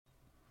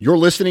You're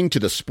listening to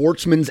the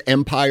Sportsman's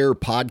Empire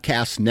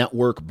Podcast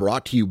Network,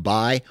 brought to you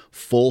by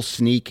Full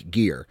Sneak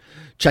Gear.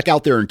 Check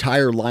out their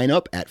entire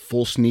lineup at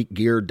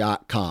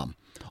fullsneakgear.com.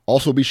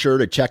 Also be sure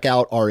to check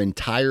out our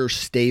entire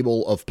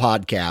stable of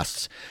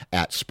podcasts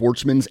at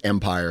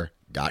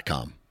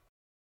sportsmansempire.com.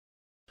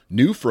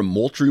 New from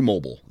Moultrie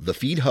Mobile, the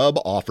Feed Hub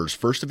offers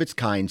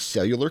first-of-its-kind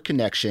cellular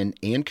connection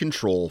and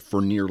control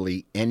for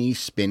nearly any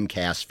spin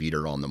cast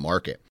feeder on the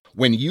market.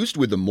 When used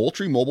with the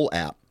Moultrie Mobile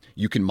app,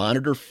 you can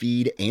monitor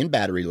feed and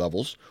battery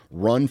levels,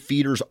 run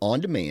feeders on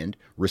demand,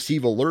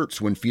 receive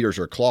alerts when feeders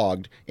are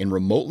clogged, and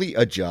remotely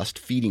adjust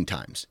feeding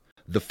times.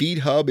 The Feed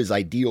Hub is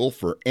ideal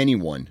for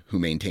anyone who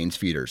maintains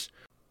feeders.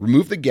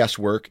 Remove the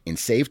guesswork and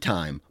save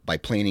time by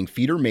planning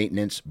feeder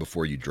maintenance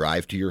before you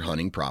drive to your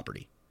hunting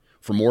property.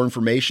 For more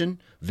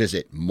information,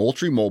 visit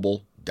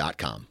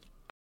MoultrieMobile.com.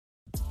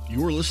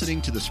 You're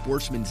listening to the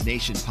Sportsman's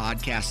Nation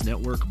Podcast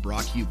Network,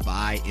 brought to you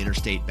by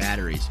Interstate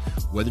Batteries.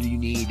 Whether you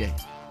need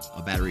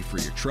a battery for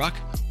your truck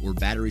or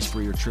batteries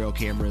for your trail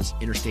cameras,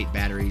 Interstate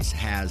Batteries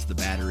has the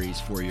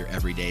batteries for your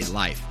everyday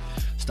life.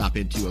 Stop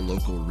into a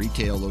local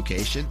retail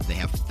location. They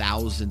have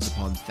thousands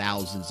upon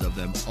thousands of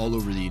them all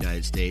over the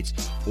United States,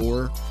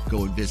 or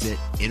go and visit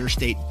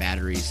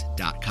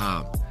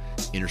interstatebatteries.com.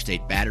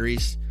 Interstate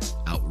Batteries,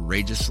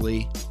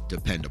 outrageously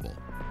dependable.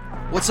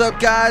 What's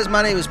up, guys?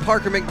 My name is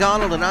Parker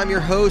McDonald, and I'm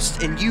your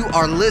host, and you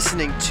are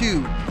listening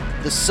to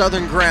the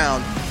Southern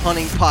Ground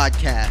Hunting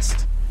Podcast.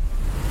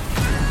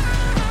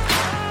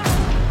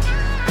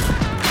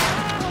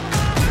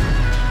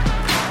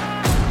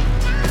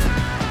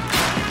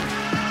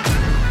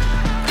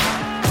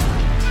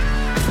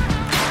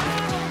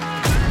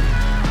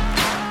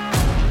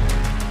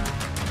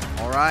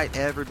 All right,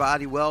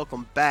 everybody,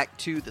 welcome back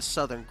to the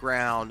Southern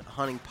Ground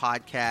Hunting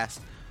Podcast.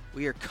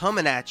 We are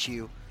coming at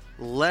you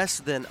less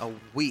than a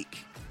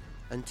week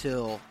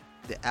until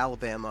the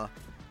Alabama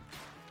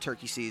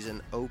turkey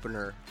season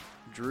opener.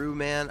 Drew,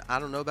 man, I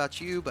don't know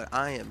about you, but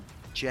I am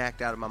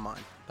jacked out of my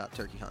mind about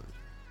turkey hunting.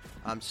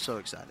 I'm so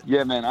excited.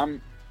 Yeah,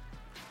 man,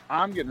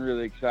 I'm getting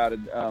really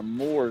excited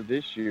more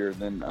this year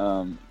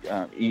than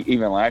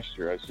even last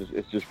year. It's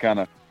just kind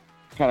of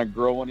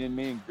growing in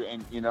me,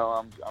 and you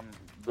know, I'm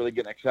really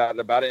getting excited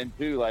about it. And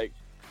too, like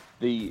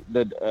it's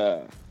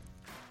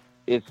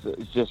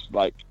just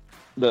like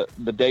the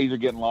days are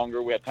getting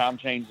longer. We had time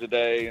change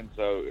today, and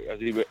so I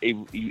was even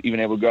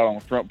able to go out on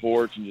the front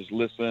porch and just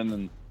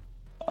listen.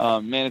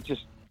 And man, it's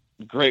just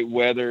great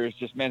weather. It's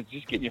just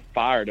getting you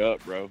fired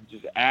up, bro.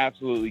 Just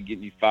absolutely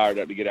getting you fired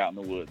up to get out in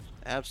the woods.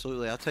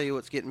 Absolutely. I'll tell you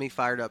what's getting me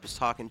fired up is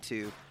talking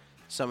to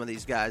some of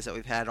these guys that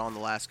we've had on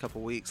the last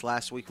couple weeks.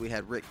 Last week we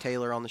had Rick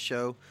Taylor on the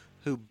show,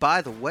 who,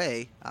 by the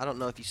way, I don't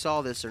know if you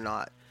saw this or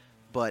not,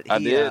 but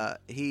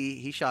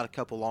he shot a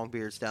couple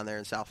longbeards down there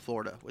in South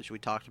Florida, which we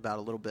talked about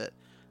a little bit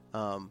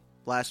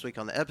last week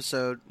on the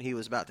episode. He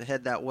was about to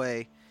head that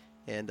way,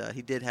 and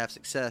he did have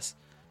success.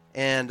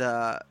 And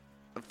a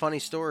funny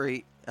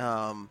story,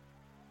 in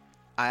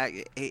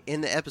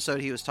the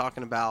episode he was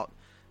talking about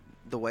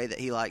the way that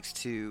he likes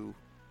to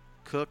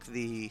cook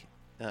the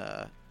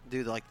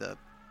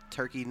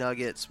turkey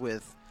nuggets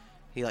with.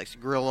 He likes to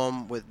grill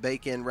them with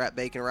bacon, wrap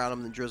bacon around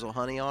them, and drizzle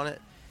honey on it.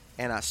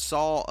 And I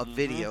saw a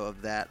video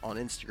of that on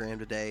Instagram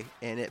today,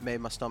 and it made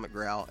my stomach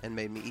growl and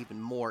made me even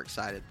more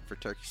excited for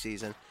turkey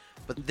season.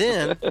 But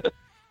then, to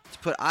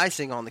put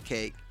icing on the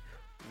cake,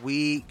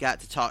 we got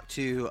to talk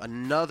to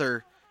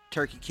another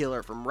turkey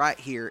killer from right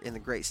here in the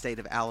great state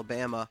of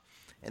Alabama,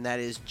 and that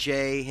is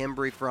Jay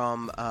Hembry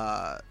from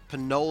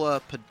Panola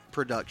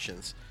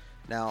Productions.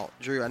 Now,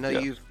 Drew, I know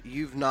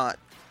you've not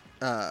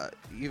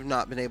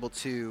been able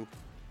to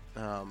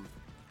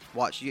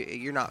watch.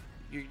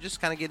 You're just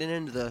kind of getting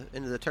into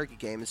the turkey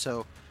game, and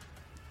so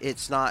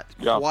it's not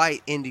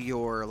quite into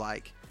your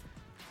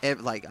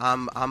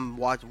I'm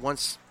watching.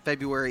 Once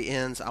February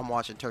ends, I'm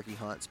watching turkey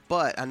hunts,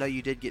 but I know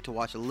you did get to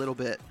watch a little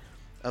bit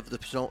of the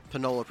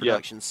Panola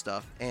Productions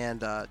stuff,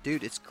 and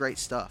dude, it's great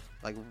stuff.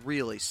 Like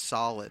really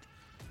solid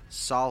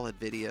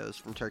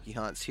videos from turkey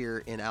hunts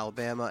here in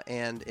Alabama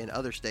and in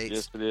other states.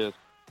 Yes, it is.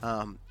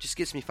 Just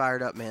gets me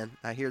fired up, man.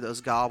 I hear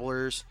those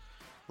gobblers,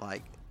 oh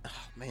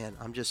man,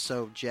 I'm just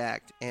so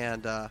jacked.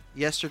 And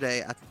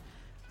yesterday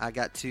I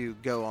got to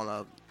go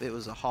on it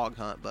was a hog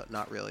hunt, but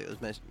not really. It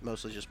was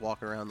mostly just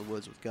walking around the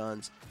woods with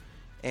guns.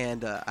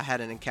 And I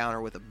had an encounter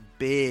with a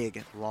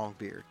big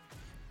longbeard.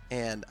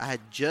 And I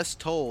had just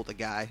told a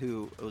guy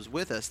who was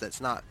with us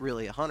that's not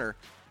really a hunter.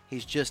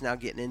 He's just now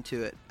getting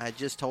into it. I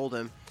just told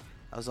him,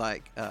 I was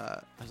like,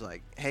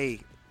 hey,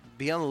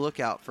 be on the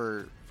lookout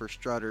for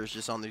strutters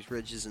just on these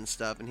ridges and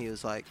stuff. And he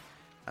was like,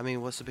 I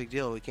mean, what's the big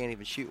deal? We can't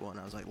even shoot one.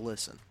 I was like,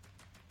 listen,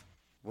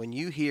 when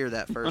you hear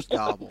that first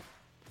gobble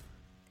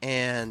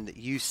and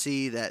you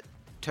see that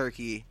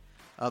turkey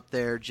up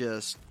there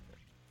just,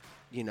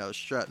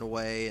 strutting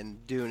away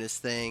and doing his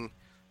thing,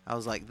 I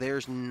was like,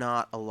 there's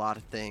not a lot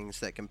of things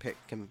that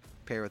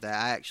compare with that.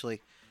 I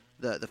actually,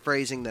 the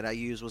phrasing that I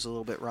used was a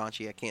little bit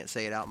raunchy. I can't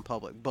say it out in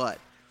public, but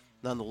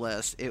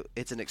nonetheless,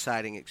 it's an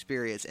exciting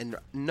experience. And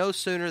no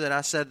sooner than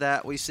I said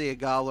that, we see a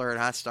gobbler, and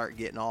I start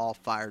getting all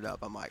fired up.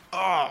 I'm like,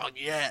 oh,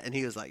 yeah. And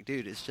he was like,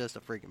 dude, it's just a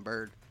freaking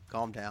bird.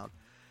 Calm down.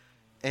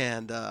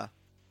 And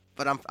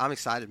but I'm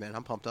excited, man.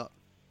 I'm pumped up.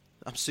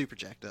 I'm super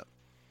jacked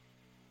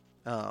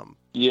up.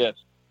 Yes.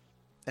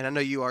 And I know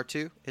you are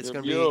too. It's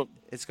Yep,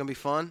 gonna be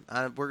fun.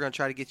 We're gonna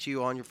try to get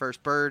you on your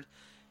first bird.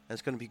 And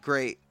it's gonna be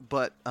great.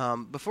 But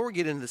before we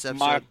get into this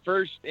episode, My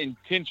first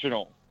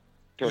intentional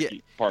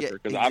turkey, Parker,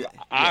 because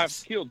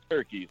I've killed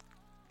turkeys,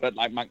 but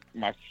like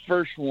my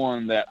first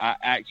one that I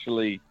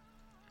actually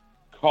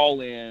call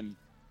in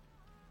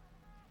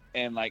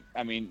and like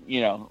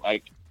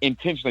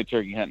intentionally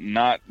turkey hunting,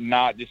 not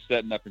just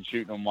setting up and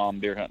shooting them while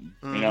I'm deer hunting.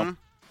 Mm-hmm.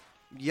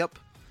 Yep.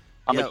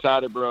 I'm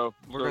excited, bro.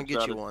 We're gonna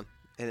get you one,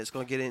 and it's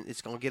gonna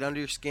get under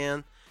your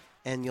skin,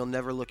 and you'll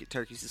never look at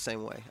turkeys the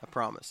same way. I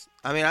promise.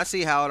 I mean, I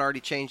see how it already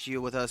changed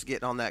you with us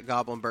getting on that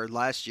goblin bird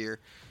last year.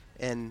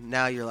 And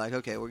now you're like,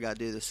 okay, we got to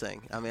do this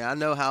thing. I mean, I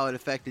know how it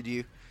affected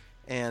you,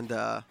 and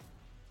oh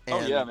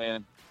yeah,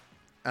 man.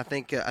 I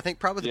think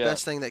probably the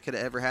best thing that could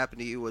have ever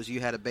happened to you was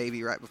you had a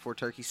baby right before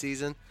turkey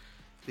season,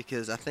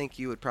 because I think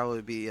you would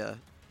probably be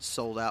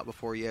sold out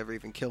before you ever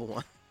even kill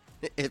one,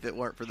 if it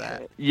weren't for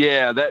that.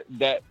 Yeah,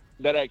 that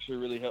actually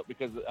really helped,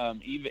 because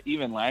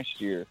even last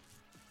year,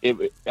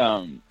 it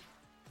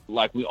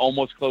like we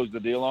almost closed the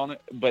deal on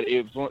it, but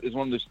it was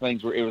one of those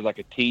things where it was like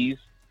a tease.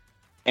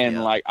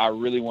 And like, I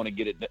really want to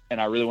get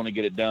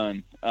it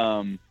done.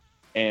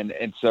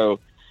 And so,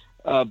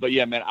 but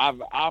yeah, man,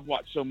 I've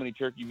watched so many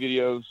turkey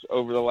videos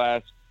over the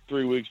last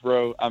 3 weeks,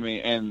 bro. I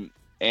mean,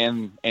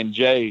 and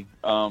Jay,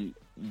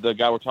 the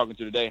guy we're talking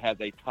to today, has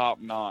a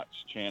top-notch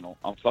channel.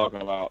 I'm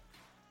talking about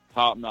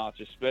top-notch,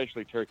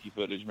 especially turkey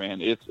footage, man.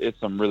 It's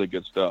some really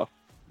good stuff.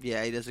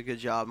 Yeah, he does a good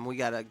job, and we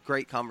got a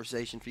great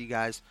conversation for you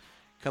guys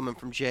coming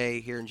from Jay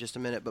here in just a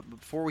minute. But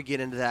before we get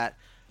into that,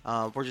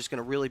 we're just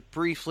going to really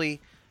briefly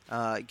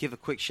give a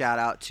quick shout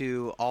out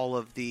to all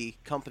of the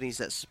companies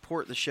that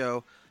support the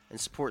show and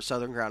support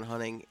Southern Ground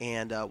Hunting.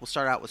 And we'll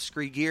start out with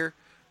Scree Gear.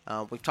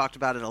 We've talked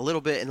about it a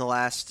little bit in the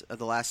last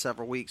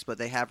several weeks, but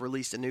they have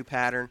released a new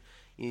pattern.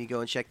 You need to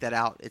go and check that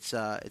out.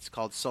 It's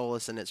called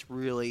Solus, and it's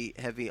really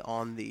heavy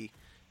on the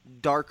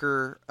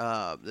darker.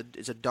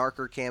 It's a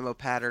darker camo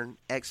pattern,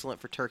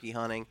 excellent for turkey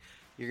hunting.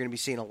 You're going to be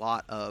seeing a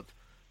lot of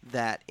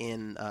that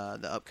in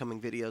the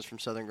upcoming videos from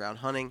Southern Ground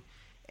Hunting.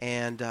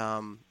 And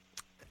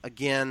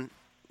again,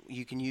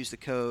 you can use the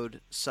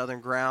code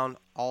Southern Ground,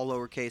 all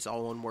lowercase,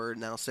 all one word,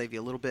 and that'll save you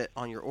a little bit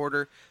on your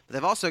order. But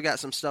they've also got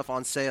some stuff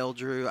on sale,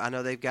 Drew. I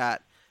know they've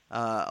got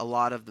a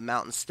lot of the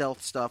Mountain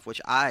Stealth stuff, which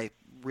I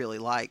really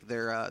like.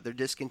 They're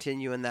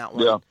discontinuing that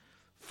one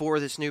for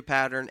this new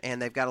pattern,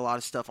 and they've got a lot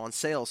of stuff on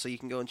sale. So you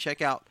can go and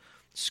check out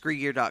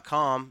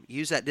ScreeGear.com,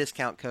 use that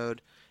discount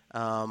code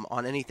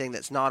on anything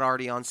that's not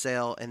already on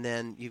sale, and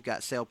then you've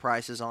got sale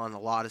prices on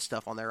a lot of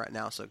stuff on there right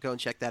now. So go and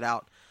check that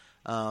out.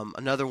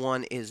 Another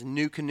one is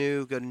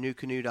NuCanoe. Go to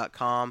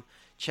NuCanoe.com.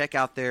 Check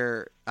out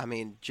their,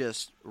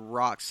 just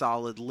rock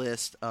solid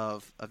list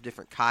of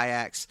different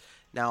kayaks.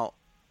 Now,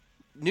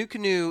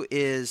 NuCanoe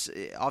is,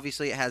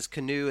 obviously it has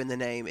canoe in the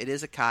name. It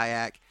is a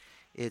kayak.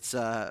 It's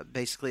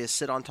basically a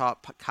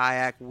sit-on-top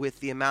kayak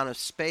with the amount of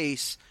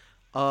space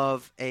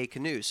of a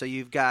canoe. So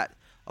you've got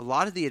a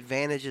lot of the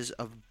advantages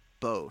of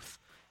both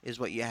is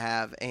what you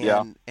have,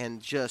 and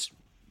just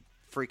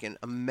freaking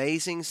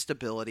amazing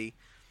stability.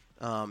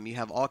 You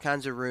have all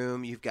kinds of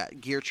room. You've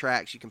got gear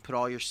tracks. You can put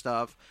all your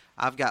stuff.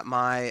 I've got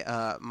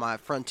my my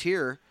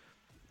Frontier,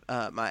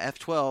 my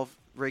F12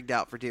 rigged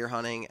out for deer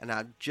hunting, and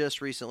I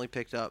just recently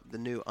picked up the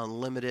new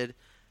Unlimited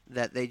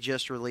that they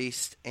just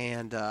released,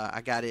 and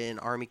I got it in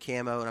Army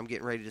camo, and I'm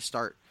getting ready to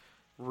start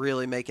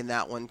really making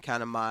that one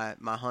kind of my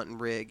hunting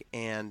rig,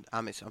 and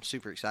I'm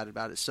super excited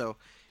about it. So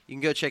you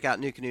can go check out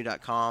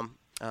NuCanoe.com.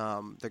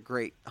 They're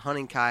great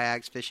hunting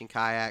kayaks, fishing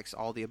kayaks,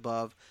 all the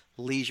above.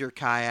 Leisure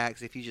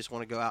kayaks, if you just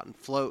want to go out and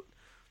float.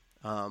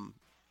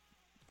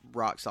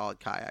 Rock solid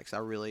kayaks. I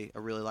really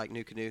like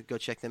NuCanoe. Go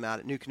check them out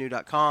at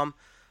NuCanoe.com.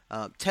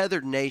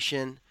 Tethered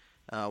Nation.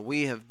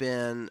 We have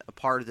been a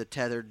part of the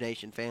Tethered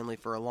Nation family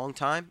for a long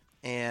time,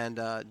 and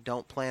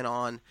don't plan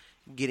on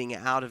getting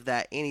out of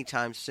that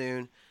anytime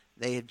soon.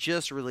 They have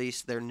just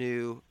released their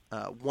new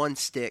one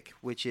stick,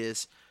 which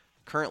is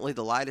currently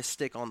the lightest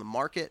stick on the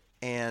market,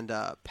 and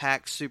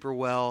packs super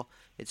well.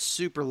 It's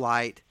super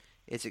light.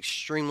 It's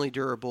extremely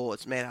durable.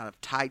 It's made out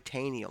of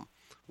titanium,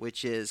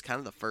 which is kind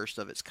of the first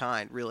of its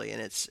kind, really. And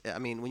it's,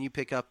 when you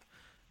pick up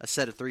a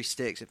set of 3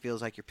 sticks, it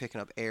feels like you're picking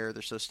up air.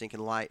 They're so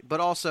stinking light. But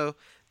also,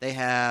 they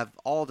have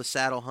all the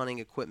saddle hunting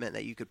equipment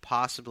that you could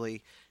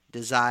possibly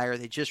desire.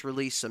 They just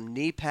released some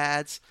knee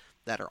pads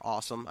that are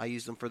awesome. I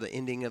used them for the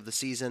ending of the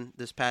season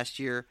this past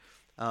year.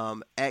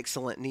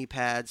 Excellent knee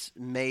pads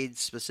made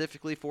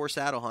specifically for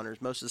saddle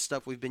hunters. Most of the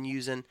stuff we've been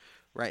using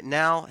right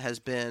now has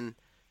been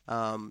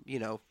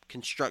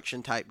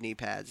construction type knee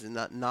pads and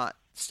not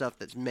stuff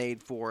that's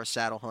made for a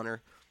saddle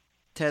hunter.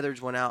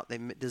 Tethers went out, they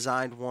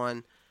designed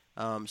one,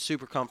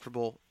 super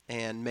comfortable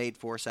and made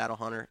for a saddle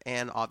hunter,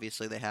 and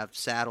obviously they have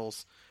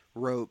saddles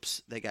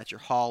ropes. They got your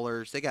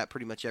haulers. They got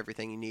pretty much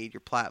everything you need,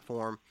 your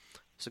platform.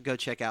 So go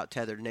check out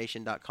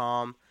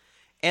tetherednation.com.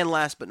 And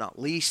last but not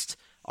least,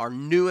 our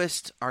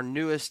newest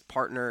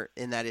partner,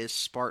 and that is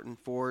Spartan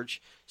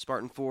Forge.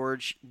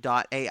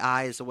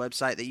 SpartanForge.ai is the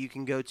website that you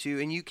can go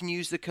to, and you can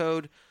use the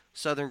code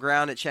Southern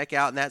Ground at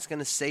checkout, and that's going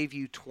to save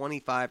you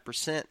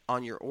 25%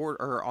 on your order,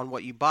 or on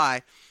what you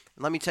buy.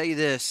 And let me tell you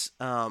this,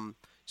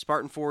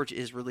 Spartan Forge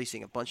is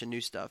releasing a bunch of new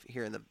stuff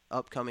here in the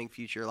upcoming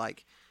future,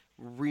 like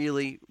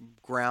really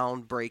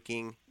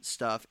groundbreaking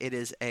stuff. It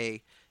is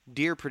a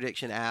deer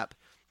prediction app.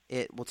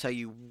 It will tell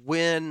you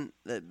when.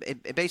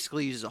 It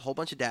basically uses a whole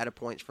bunch of data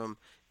points from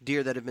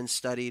deer that have been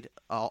studied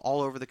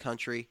all over the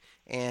country,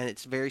 and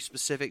it's very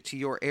specific to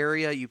your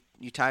area. You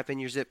type in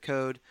your zip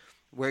code,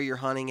 where you're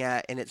hunting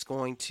at, and it's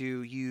going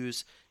to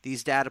use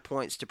these data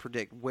points to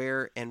predict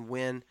where and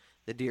when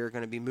the deer are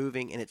going to be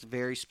moving, and it's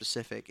very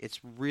specific.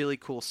 It's really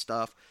cool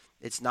stuff.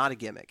 It's not a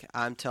gimmick.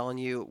 I'm telling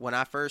you, when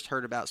I first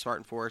heard about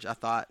Spartan Forge, I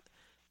thought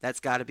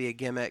that's got to be a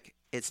gimmick.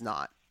 It's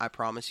not. I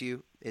promise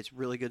you. It's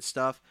really good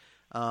stuff.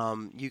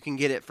 You can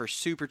get it for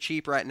super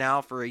cheap right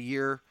now for a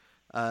year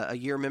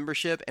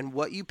membership, and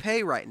what you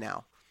pay right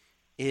now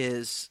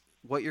is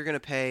what you're going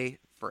to pay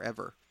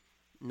forever.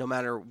 No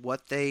matter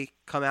what they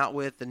come out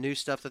with, the new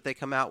stuff that they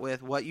come out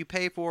with, what you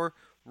pay for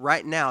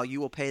right now, you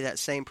will pay that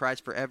same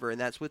price forever,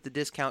 and that's with the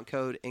discount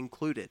code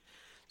included.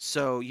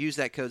 So use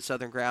that code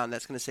Southern Ground.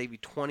 That's going to save you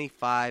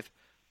 25%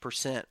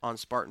 on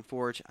Spartan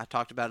Forge. I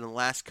talked about it in the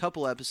last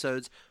couple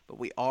episodes, but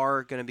we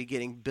are going to be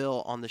getting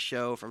Bill on the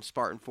show from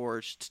Spartan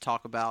Forge to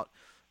talk about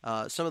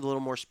some of the little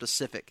more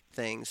specific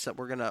things that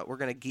we're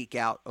gonna geek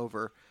out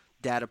over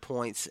data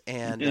points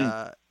and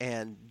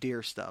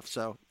deer stuff.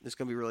 So it's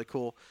going to be really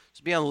cool.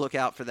 So be on the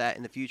lookout for that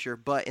in the future.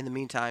 But in the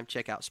meantime,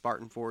 check out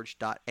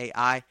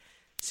SpartanForge.ai,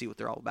 see what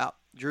they're all about.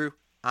 Drew,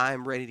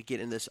 I'm ready to get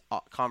in this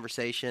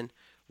conversation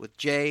with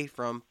Jay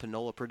from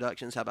Panola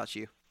Productions. How about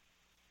you?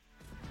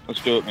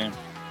 Let's do it, man.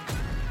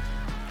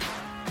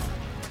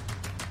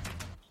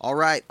 All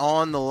right,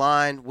 on the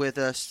line with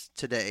us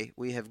today,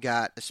 we have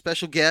got a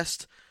special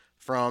guest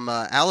from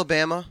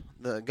Alabama,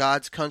 the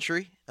God's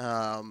country.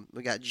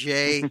 We got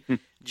Jay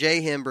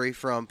Hembry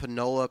from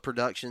Panola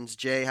Productions.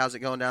 Jay, how's it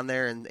going down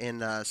there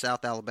in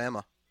South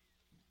Alabama?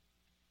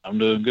 I'm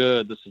doing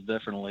good. This is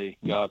definitely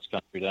God's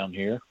country down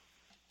here.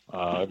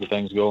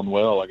 Everything's going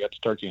well. I got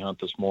to turkey hunt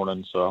this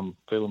morning, so I'm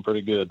feeling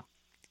pretty good.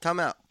 Time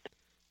out.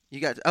 You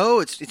got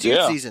it's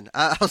youth season.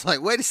 I was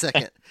like, wait a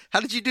second. How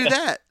did you do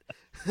that?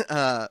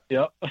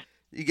 Yep.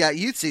 You got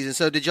youth season.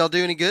 So did y'all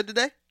do any good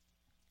today?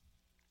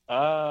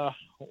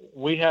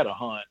 We had a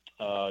hunt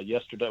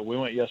yesterday. We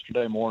went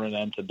yesterday morning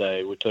and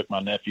today. We took my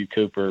nephew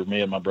Cooper.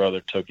 Me and my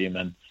brother took him,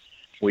 and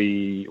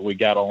we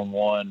got on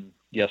one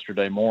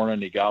yesterday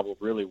morning. He gobbled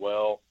really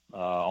well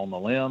on the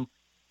limb,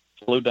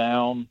 flew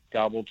down,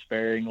 gobbled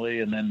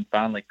sparingly, and then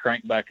finally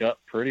cranked back up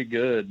pretty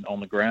good on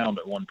the ground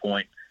at one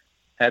point.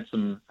 Had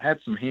some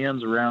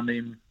hens around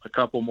him. A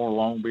couple more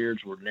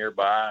longbeards were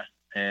nearby,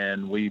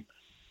 and we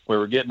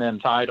were getting in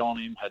tight on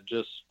him. Had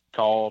just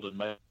called and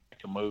made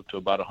a move to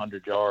about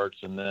 100 yards,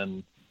 and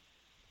then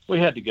we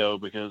had to go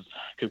because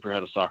Cooper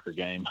had a soccer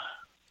game.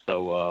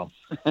 So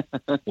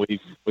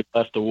we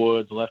left the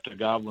woods, left a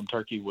gobbling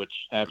turkey, which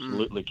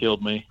absolutely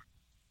killed me.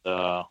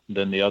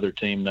 Then the other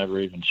team never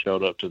even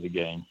showed up to the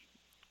game.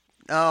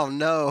 Oh,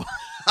 no.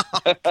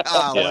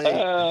 Golly.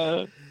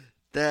 Yeah.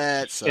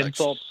 That sucks.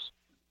 Insult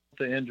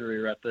to injury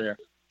right there.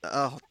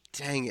 Oh,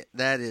 dang it.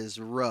 That is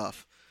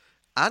rough.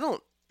 I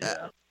don't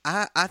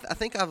I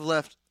think I've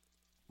left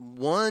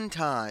one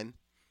time.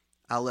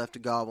 I left a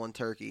gobbling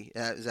turkey.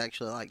 It was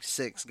actually like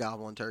 6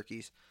 gobbling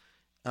turkeys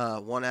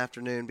one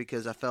afternoon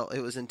because I felt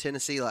it was in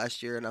Tennessee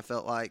last year, and I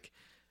felt like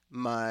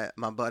my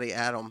buddy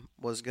Adam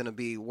was going to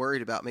be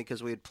worried about me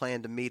because we had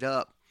planned to meet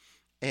up,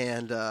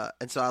 and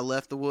so I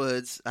left the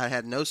woods. I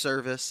had no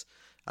service.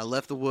 I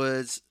left the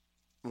woods,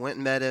 went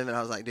and met him, and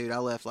I was like, dude, I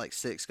left like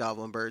 6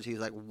 gobbling birds. He's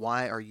like,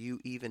 why are you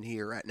even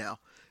here right now?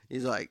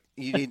 He's like,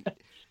 you need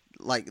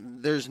like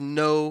there's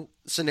no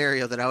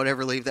scenario that I would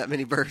ever leave that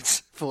many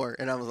birds for.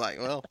 And I was like,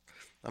 well,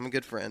 I'm a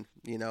good friend.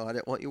 You know, I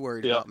didn't want you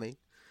worried about me.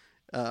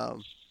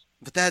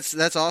 But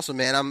that's awesome,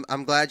 man.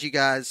 I'm glad you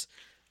guys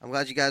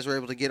were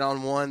able to get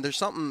on one. There's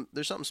something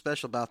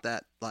special about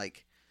that,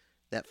 like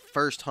that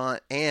first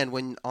hunt, and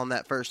when on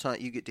that first hunt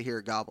you get to hear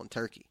a gobbling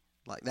turkey.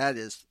 Like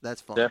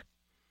that's fun.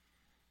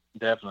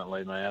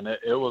 Definitely, man.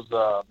 It was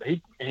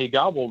he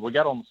gobbled. We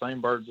got on the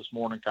same birds this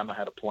morning, kind of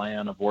had a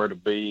plan of where to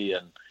be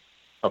and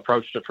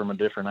approached it from a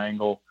different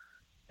angle.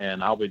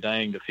 And I'll be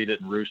danged if he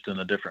didn't roost in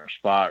a different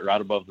spot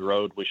right above the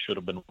road we should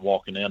have been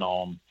walking in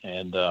on.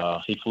 And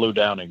he flew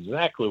down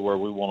exactly where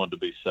we wanted to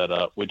be set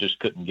up. We just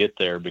couldn't get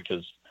there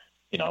because,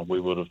 you know, we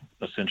would have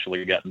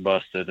essentially gotten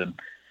busted. And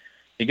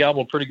he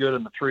gobbled pretty good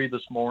in the tree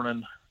this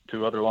morning.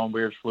 2 other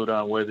longbeards flew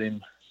down with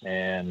him,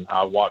 and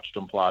I watched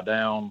them fly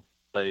down.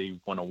 They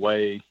went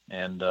away,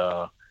 and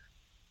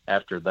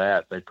after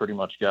that, they pretty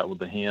much got with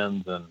the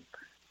hens and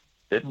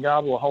didn't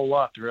gobble a whole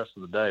lot the rest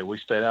of the day. We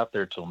stayed out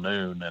there till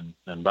noon and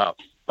about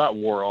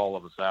wore all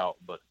of us out,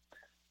 but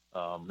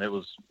It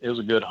was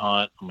a good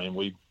hunt. I mean,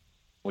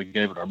 we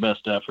gave it our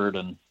best effort,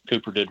 and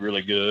Cooper did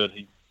really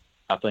good.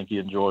 I think he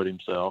enjoyed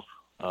himself.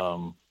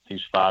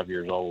 He's 5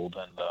 years old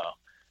and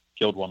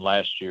killed one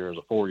last year as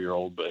a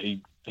 4-year-old, but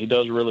he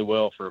does really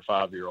well for a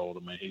 5-year-old. I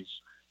mean,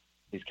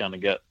 he's kind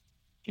of got,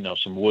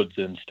 some woods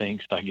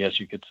instincts, I guess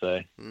you could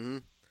say. Mm-hmm.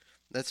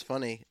 That's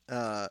funny.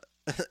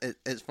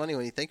 It's funny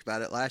when you think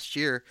about it. Last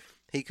year,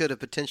 he could have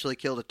potentially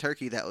killed a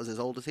turkey that was as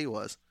old as he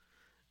was.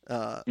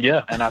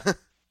 Yeah, and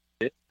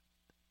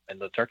and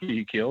the turkey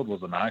he killed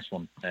was a nice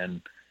one.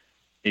 And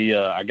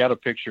I got a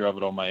picture of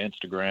it on my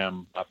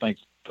Instagram. I think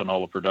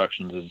Panola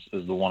Productions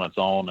is the one it's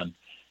on, and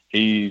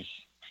he's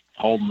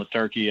holding the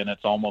turkey, and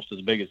it's almost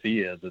as big as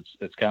he is.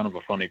 It's kind of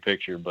a funny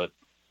picture, but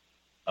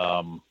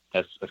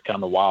it's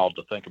kind of wild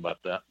to think about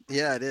that.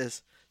 Yeah, it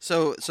is.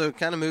 So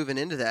kind of moving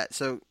into that.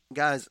 So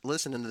guys,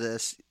 listening to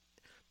this,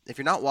 if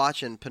you're not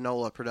watching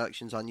Panola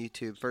Productions on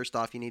YouTube, first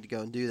off, you need to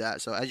go and do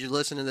that. So as you're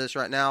listening to this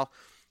right now,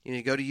 you need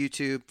to go to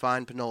YouTube,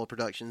 find Panola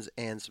Productions,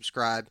 and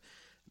subscribe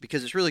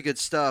because it's really good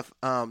stuff.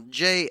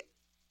 Jay,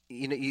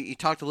 you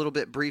talked a little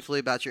bit briefly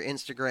about your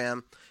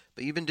Instagram,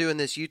 but you've been doing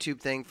this YouTube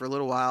thing for a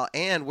little while,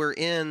 and we're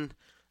in.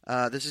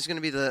 This is going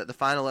to be the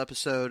final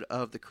episode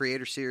of the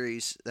Creator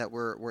Series that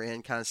we're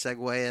in, kind of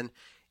segueing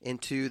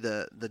into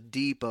the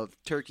deep of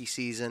turkey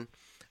season.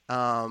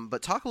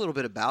 But talk a little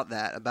bit about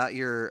that, about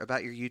your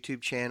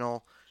YouTube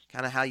channel,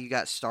 kind of how you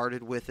got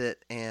started with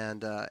it,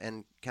 and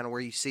kind of where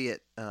you see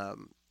it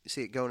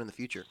going in the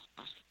future.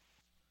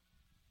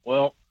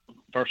 Well,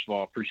 first of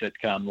all, I appreciate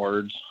the kind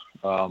words.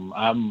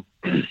 I'm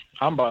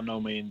by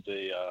no means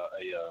a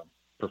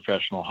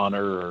professional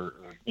hunter or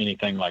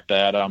anything like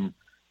that. I'm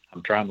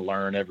trying to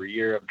learn every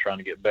year. I'm trying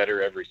to get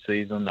better every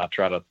season. I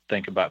try to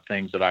think about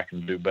things that I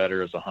can do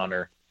better as a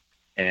hunter.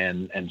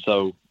 And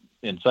so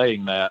in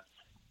saying that,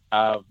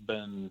 I've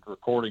been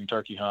recording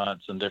turkey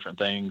hunts and different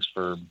things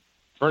for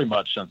pretty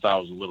much since I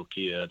was a little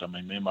kid. I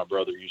mean, me and my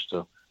brother used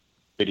to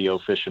video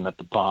fishing at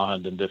the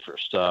pond and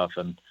different stuff.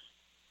 And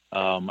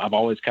I've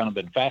always kind of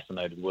been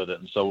fascinated with it.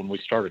 And so when we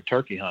started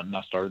turkey hunting,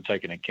 I started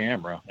taking a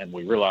camera, and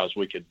we realized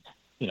we could,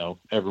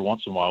 every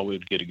once in a while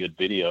we'd get a good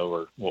video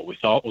or what we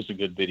thought was a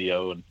good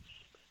video. And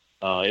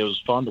it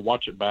was fun to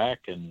watch it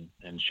back and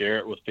share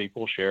it with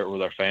people, share it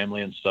with our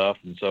family and stuff.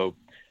 And so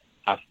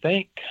I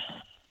think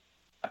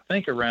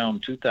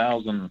around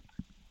 2000,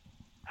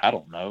 I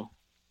don't know,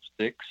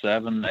 6,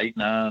 7, 8,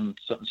 9,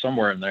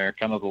 somewhere in there,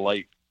 kind of the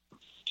late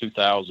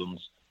 2000s,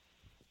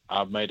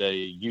 I made a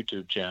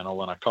YouTube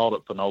channel, and I called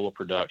it Panola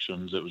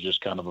Productions. It was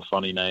just kind of a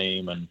funny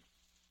name, and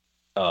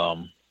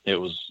it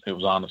was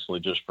honestly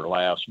just for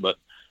laughs. But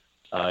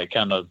it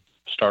kind of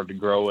started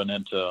growing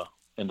into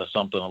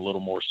something a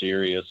little more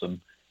serious. And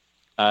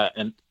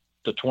the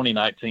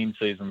 2019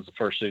 season's the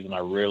first season I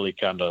really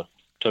kind of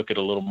took it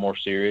a little more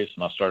serious,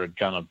 and I started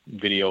kind of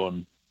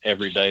videoing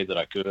every day that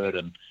I could.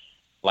 And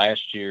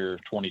last year,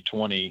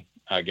 2020,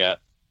 I got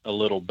a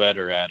little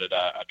better at it.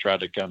 I tried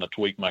to kind of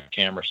tweak my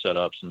camera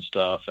setups and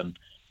stuff, and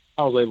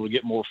I was able to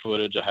get more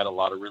footage. I had a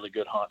lot of really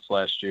good hunts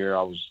last year.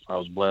 I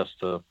was blessed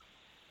to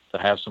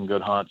have some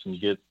good hunts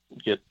and get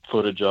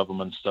footage of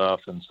them and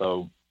stuff. And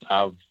so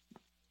I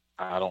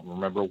don't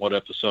remember what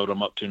episode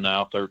I'm up to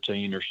now,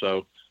 13 or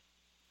so,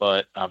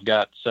 but I've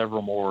got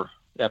several more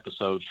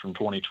episodes from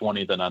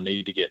 2020 that I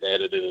need to get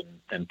edited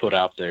and put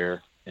out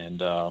there.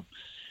 And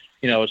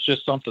it's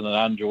just something that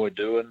I enjoy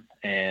doing,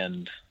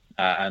 and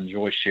I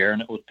enjoy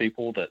sharing it with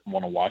people that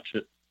want to watch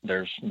it.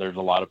 There's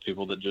a lot of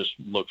people that just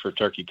look for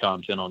turkey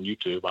content on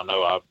YouTube. I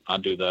know I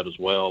do that as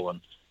well.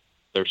 And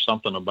there's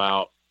something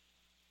about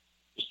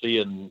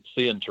seeing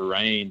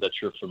terrain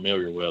that you're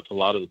familiar with. A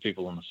lot of the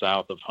people in the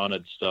South have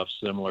hunted stuff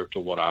similar to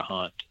what I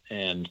hunt,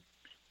 and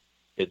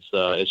it's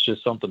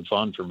just something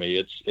fun for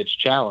me. It's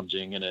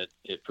challenging, and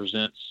it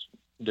presents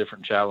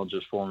different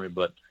challenges for me,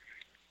 but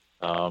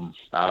I'm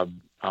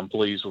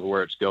pleased with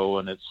where it's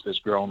going. It's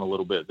grown a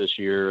little bit this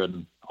year,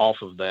 and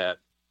off of that,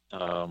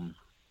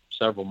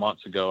 several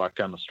months ago, I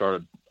kind of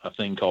started a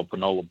thing called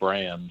Panola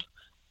Brand,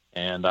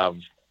 and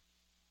I've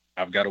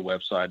got a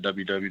website,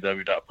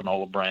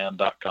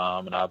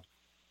 www.panolabrand.com, and I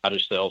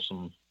just sell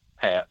some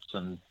hats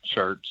and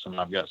shirts, and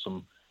I've got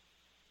some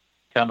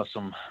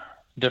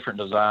different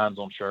designs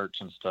on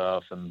shirts and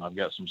stuff, and I've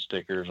got some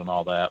stickers and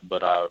all that.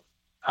 But I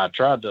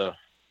tried to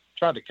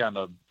kind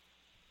of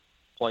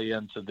play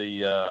into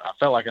the I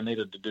felt like I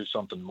needed to do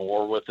something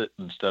more with it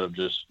instead of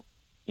just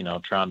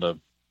trying to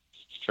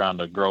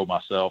grow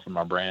myself and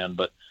my brand.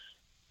 But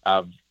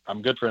I'm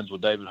good friends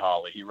with David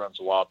Hawley. He runs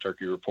the Wild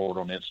Turkey Report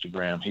on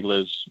Instagram. He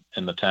lives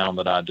in the town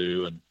that I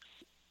do, and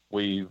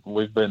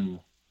we've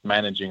been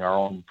managing our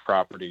own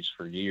properties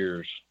for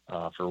years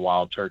for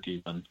wild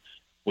turkeys, and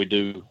we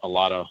do a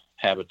lot of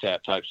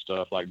habitat type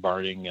stuff like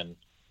burning and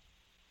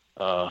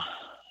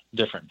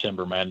different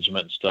timber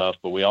management and stuff.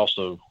 But we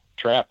also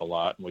trap a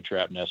lot, and we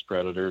trap nest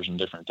predators and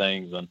different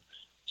things. And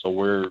so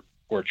we're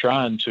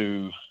trying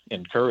to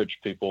encourage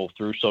people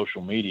through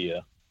social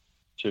media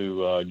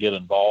to get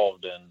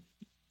involved in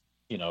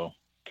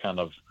kind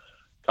of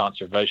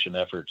conservation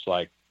efforts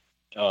like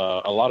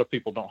a lot of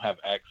people don't have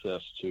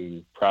access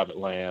to private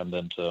land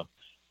and to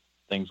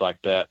things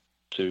like that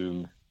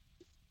to,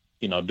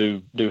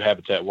 do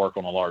habitat work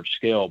on a large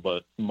scale.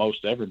 But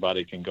most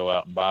everybody can go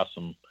out and buy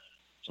some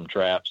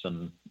traps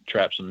and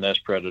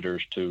nest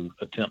predators to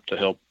attempt to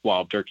help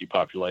wild turkey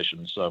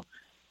populations. So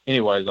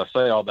anyways, I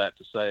say all that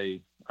to say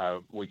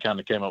we kind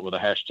of came up with a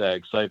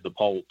hashtag Save the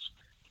Poults,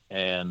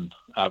 and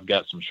I've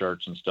got some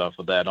shirts and stuff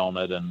with that on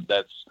it. And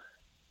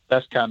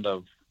that's kind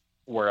of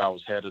where I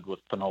was headed with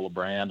Panola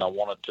brand. I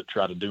wanted to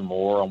try to do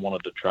more. I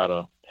wanted to try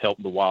to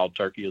help the wild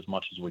turkey as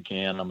much as we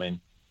can. I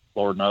mean,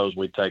 Lord knows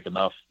we take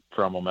enough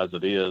from them as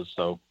it is.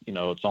 So,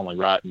 it's only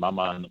right in my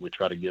mind that we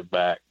try to give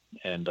back.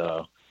 And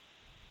so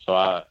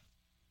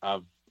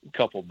I've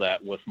coupled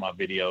that with my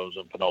videos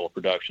and Panola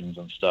Productions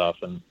and stuff.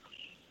 And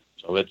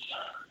so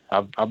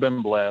I've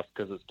been blessed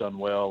because it's done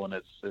well, and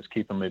it's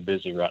keeping me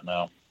busy right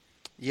now.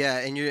 Yeah.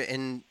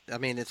 And I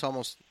mean, it's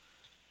almost,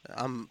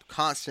 I'm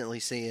constantly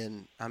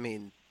seeing,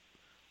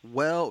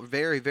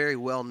 very, very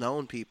well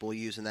known people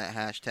using that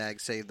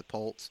hashtag Save the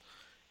Poults.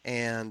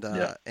 And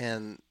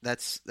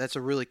that's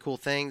a really cool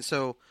thing.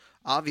 So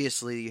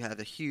obviously you have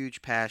a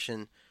huge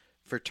passion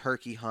for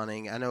turkey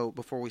hunting. I know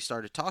before we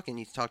started talking,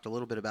 you talked a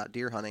little bit about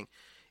deer hunting.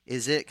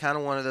 Is it kind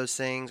of one of those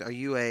things? Are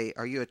you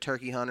a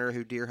turkey hunter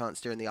who deer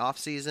hunts during the off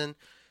season?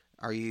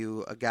 Are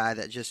you a guy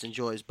that just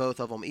enjoys both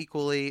of them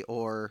equally,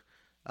 or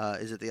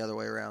is it the other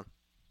way around?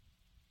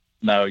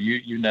 No,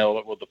 you nailed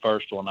it with the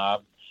first one. I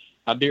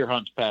deer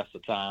hunt to pass the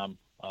time.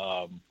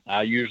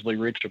 I usually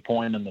reach a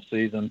point in the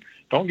season.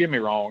 Don't get me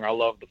wrong. I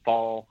love the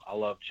fall. I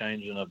love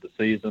changing of the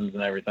seasons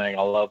and everything.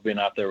 I love being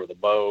out there with a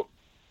bow.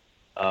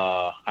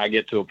 I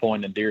get to a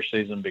point in deer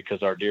season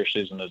because our deer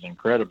season is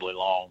incredibly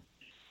long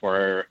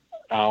where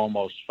I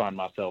almost find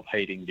myself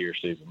hating deer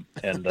season.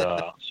 And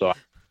so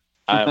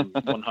I am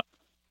 100%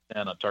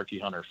 a turkey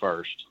hunter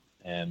first,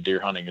 and deer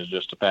hunting is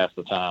just to pass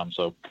the time.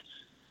 So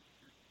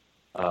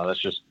that's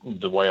just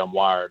the way I'm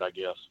wired, I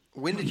guess.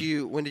 When did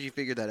you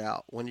figure that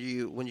out? When did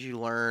you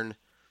learn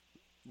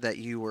that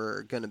you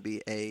were going to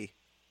be a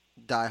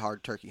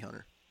diehard turkey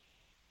hunter?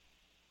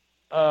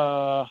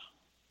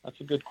 That's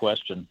a good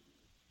question.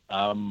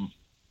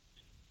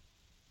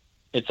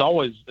 It's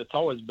always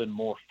been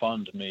more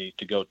fun to me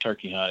to go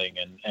turkey hunting,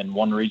 and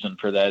one reason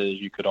for that is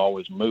you could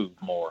always move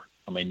more.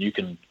 I mean, you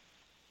can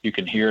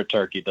hear a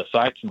turkey. The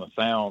sights and the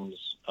sounds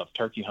of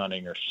turkey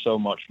hunting are so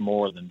much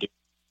more than deer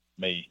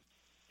to me,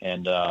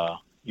 and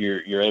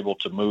you're able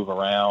to move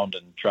around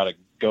and try to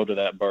go to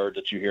that bird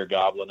that you hear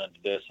gobbling in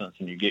the distance,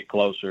 and you get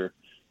closer,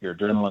 your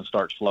adrenaline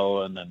starts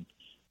flowing, and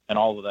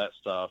all of that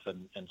stuff.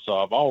 And so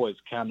I've always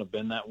kind of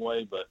been that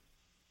way, but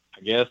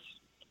I guess,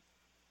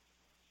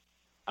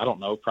 I don't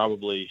know,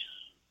 probably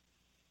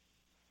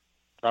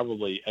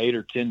 8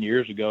 or 10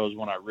 years ago is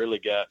when I really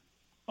got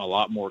a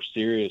lot more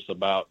serious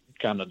about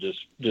kind of just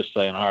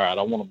saying, all right,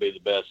 I want to be the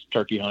best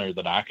turkey hunter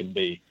that I can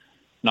be,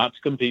 not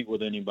to compete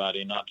with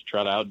anybody, not to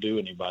try to outdo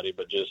anybody,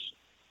 but just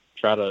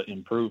try to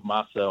improve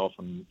myself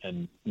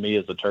and me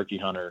as a turkey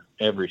hunter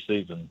every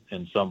season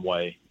in some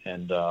way.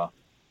 And that's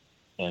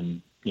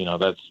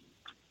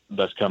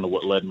kind of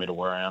what led me to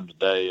where I am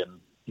today. And,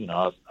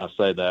 I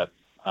say that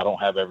I don't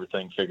have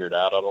everything figured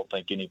out. I don't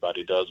think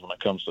anybody does when it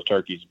comes to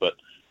turkeys, but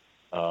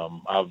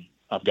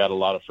I've got a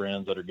lot of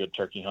friends that are good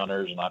turkey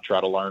hunters, and I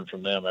try to learn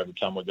from them every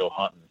time we go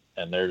hunting.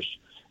 And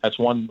that's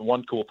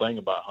one cool thing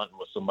about hunting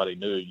with somebody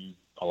new.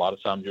 A lot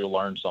of times you'll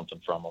learn something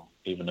from them,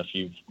 even if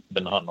you've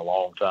been hunting a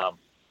long time.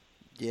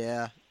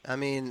 Yeah, I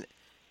mean,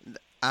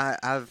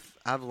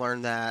 I've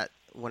learned that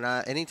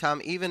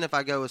anytime, even if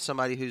I go with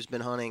somebody who's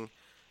been hunting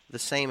the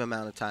same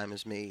amount of time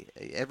as me,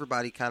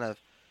 everybody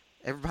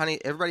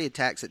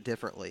attacks it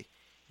differently,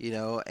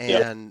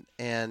 and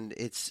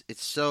it's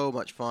so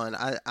much fun.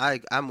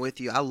 I'm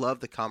with you. I love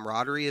the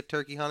camaraderie of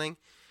turkey hunting,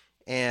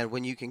 and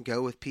when you can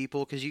go with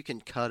people, because you can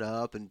cut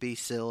up and be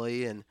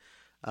silly and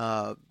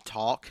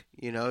talk.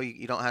 You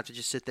don't have to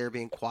just sit there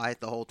being quiet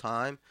the whole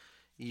time.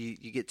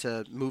 You get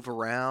to move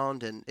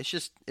around, and it's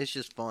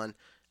just fun.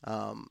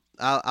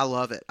 I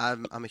love it.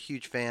 I'm a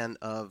huge fan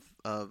of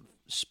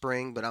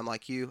spring, but I'm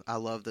like you. I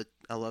love the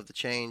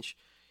change.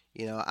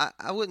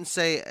 I wouldn't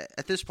say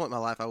at this point in my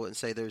life, I wouldn't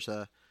say there's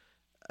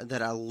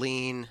that I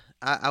lean.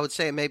 I would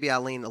say maybe I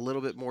lean a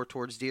little bit more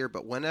towards deer,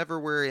 but whenever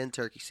we're in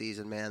turkey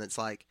season, man, it's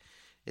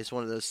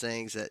one of those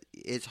things that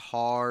it's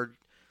hard.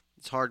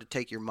 It's hard to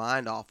take your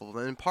mind off of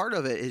them, and part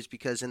of it is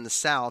because in the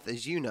South,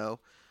 as you know,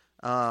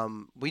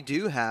 we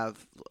do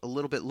have a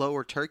little bit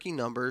lower turkey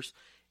numbers,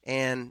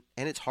 and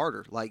it's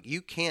harder. Like,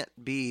 you can't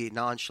be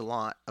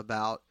nonchalant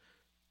about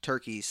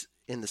turkeys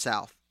in the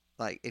South.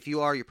 Like, if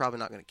you are, you're probably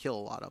not going to kill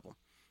a lot of them.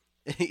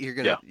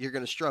 You're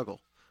gonna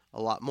struggle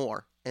a lot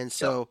more. And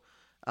so,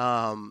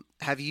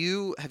 have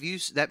you?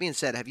 That being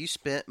said, have you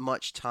spent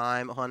much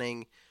time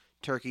hunting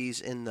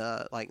turkeys in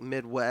the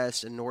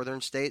Midwest and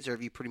northern states, or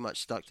have you pretty much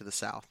stuck to the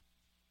South?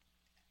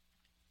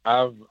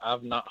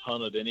 I've not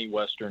hunted any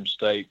western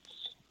states.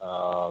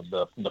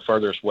 The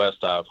furthest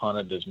west I've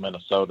hunted is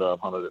Minnesota. I've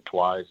hunted it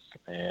twice,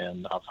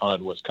 and I've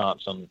hunted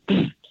Wisconsin.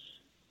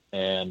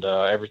 and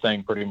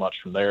everything pretty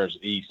much from there is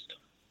east.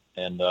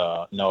 And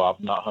no, I've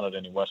not hunted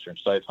any western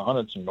states. I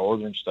hunted some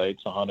northern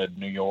states. I hunted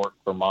New York,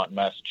 Vermont, and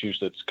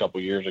Massachusetts a couple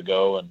years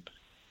ago, and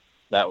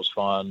that was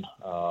fun.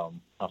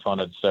 I've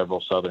hunted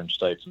several southern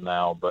states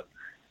now, but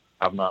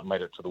I've not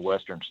made it to the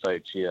western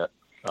states yet.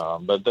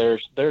 But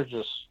there's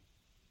just,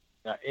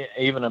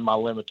 even in my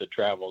limited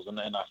travels, and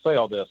I say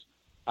all this,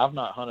 I've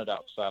not hunted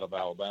outside of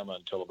Alabama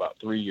until about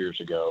 3 years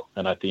ago.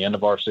 And at the end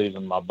of our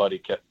season, my buddy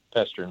kept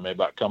pestering me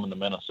about coming to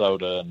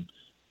Minnesota, and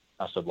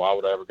I said, why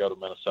would I ever go to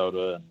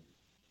Minnesota?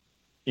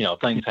 And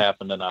things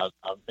happened, and I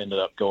ended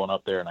up going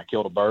up there, and I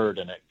killed a bird,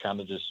 and it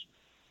kind of just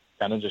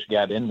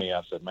got in me.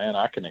 I said, man,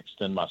 I can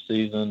extend my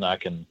season. I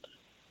can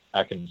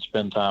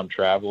spend time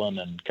traveling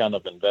and kind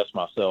of invest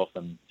myself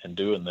in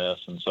doing this.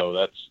 And so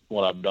that's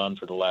what I've done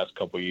for the last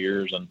couple of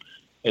years. And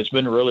it's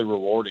been really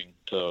rewarding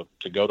to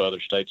go to other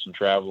states and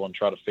travel and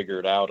try to figure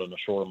it out in a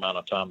short amount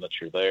of time that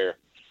you're there.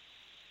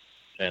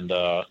 And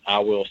I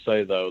will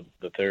say, though,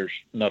 that there's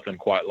nothing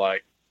quite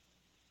like,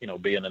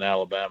 being in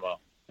Alabama,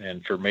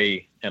 and for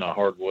me, in a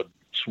hardwood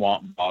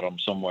swamp bottom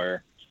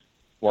somewhere,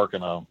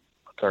 working a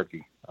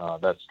turkey.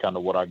 That's kind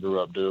of what I grew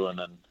up doing,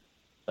 and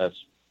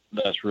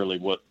that's really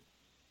what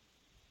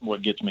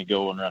gets me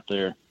going right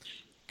there.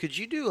 Could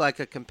you do like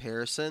a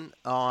comparison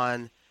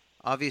on?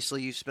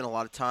 Obviously, you've spent a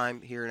lot of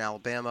time here in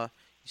Alabama.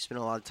 You spent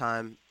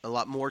a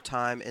lot more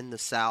time in the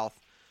South.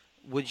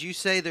 Would you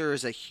say there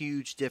is a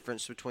huge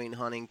difference between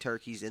hunting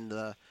turkeys in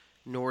the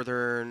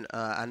northern?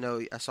 I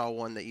know I saw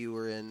one that you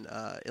were in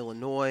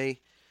Illinois.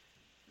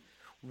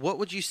 What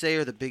would you say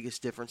are the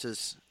biggest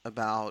differences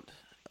about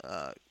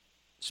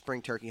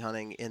spring turkey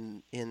hunting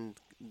in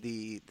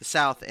the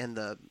South and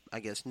the,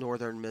 I guess,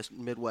 northern,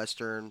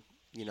 Midwestern,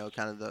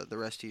 kind of the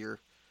rest of your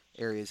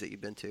areas that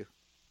you've been to?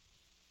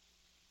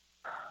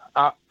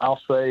 I'll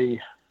say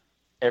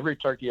every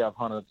turkey I've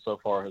hunted so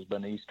far has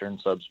been eastern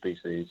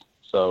subspecies.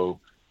 So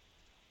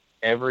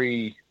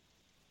every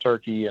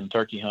turkey and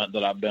turkey hunt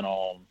that I've been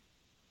on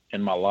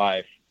in my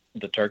life,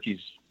 the turkeys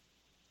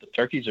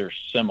are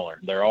similar.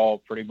 They're all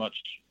pretty much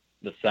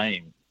the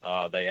same.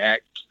 They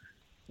act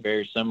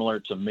very similar.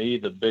 To me,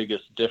 the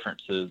biggest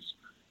differences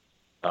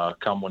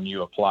come when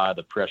you apply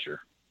the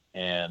pressure,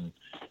 and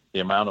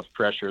the amount of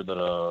pressure that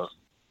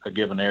a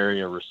given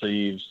area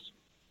receives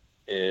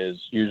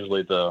is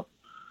usually the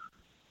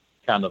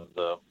kind of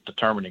the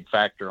determining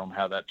factor on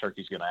how that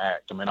turkey's going to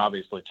act. I mean,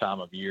 obviously time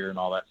of year and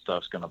all that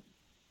stuff's going to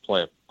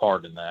play a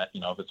part in that.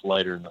 If it's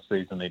later in the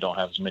season, they don't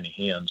have as many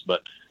hens,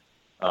 but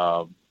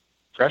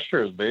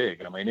pressure is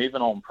big. I mean,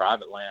 even on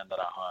private land that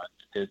I hunt,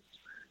 it's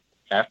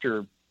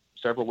after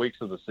several weeks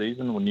of the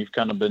season when you've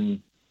kind of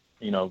been,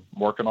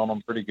 working on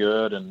them pretty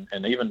good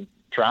and even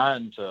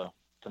trying to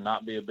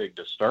not be a big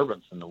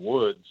disturbance in the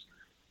woods,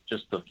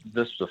 just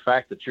the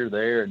fact that you're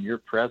there and your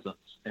presence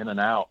in and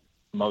out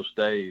most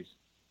days,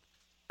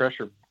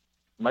 pressure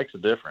makes a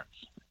difference.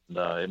 And,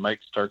 it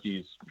makes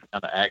turkeys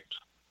kind of act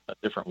a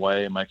different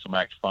way. It makes them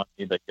act funny.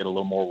 They get a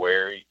little more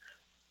wary.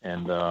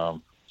 And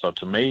so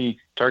to me,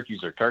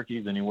 turkeys are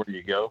turkeys anywhere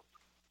you go.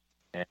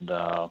 And,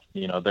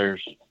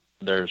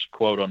 there's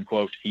quote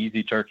unquote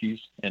easy turkeys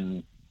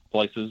in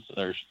places.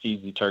 There's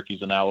easy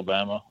turkeys in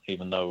Alabama,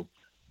 even though,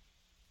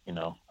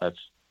 that's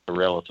a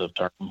relative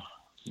term.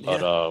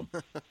 Yeah.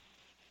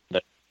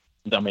 But,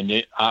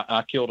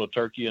 I killed a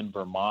turkey in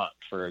Vermont,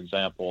 for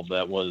example,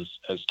 that was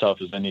as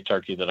tough as any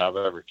turkey that I've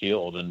ever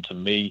killed. And to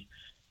me,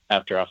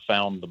 after I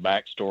found the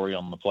backstory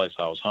on the place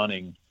I was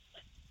hunting,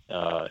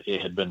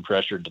 it had been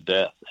pressured to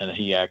death, and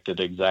he acted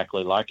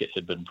exactly like it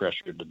had been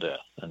pressured to death.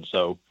 And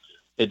so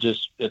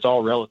it's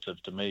all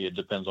relative to me. It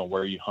depends on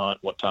where you hunt,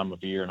 what time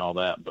of year and all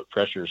that, but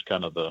pressure is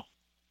kind of the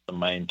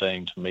main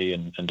thing to me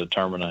in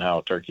determining how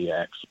a turkey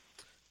acts.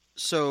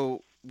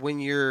 So when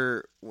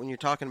you're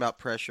talking about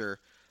pressure,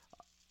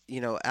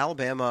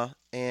 Alabama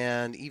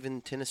and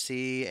even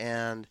Tennessee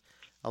and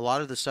a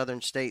lot of the southern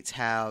states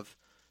have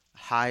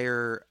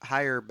higher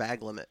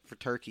bag limit for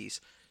turkeys.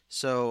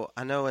 So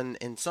I know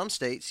in some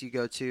states you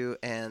go to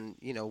and,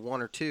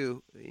 one or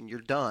two and you're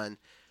done.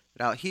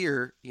 But out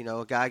here,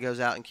 a guy goes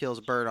out and kills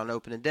a bird on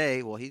opening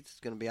day. Well, he's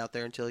going to be out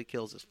there until he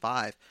kills his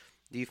 5.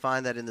 Do you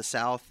find that in the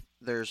South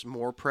there's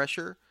more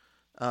pressure,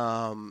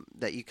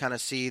 that you kind of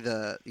see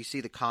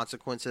the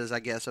consequences, I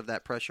guess, of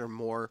that pressure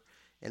more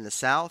in the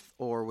South,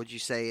 or would you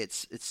say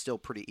it's still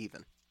pretty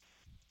even?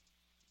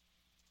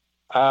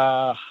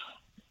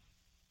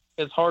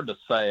 It's hard to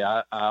say.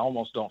 I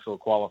almost don't feel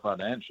qualified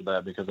to answer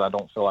that because I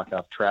don't feel like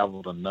I've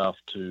traveled enough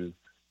to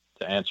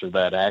answer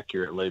that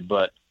accurately.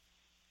 But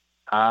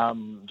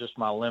just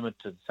my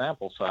limited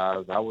sample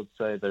size, I would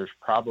say there's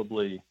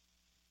probably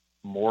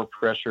more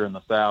pressure in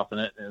the South.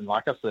 And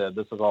like I said,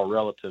 this is all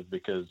relative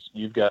because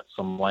you've got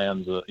some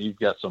lands, you've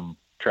got some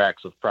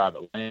tracts of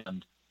private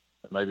land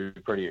that may be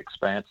pretty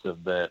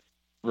expansive that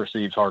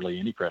receives hardly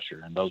any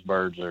pressure. And those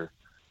birds are,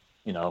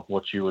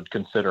 what you would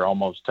consider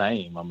almost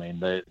tame. I mean,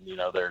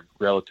 they're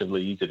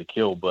relatively easy to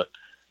kill, but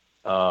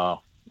I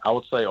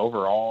would say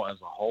overall as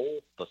a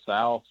whole, the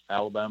South,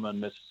 Alabama and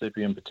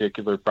Mississippi in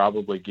particular,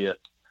 probably get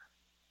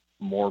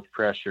more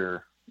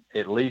pressure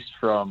at least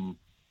from,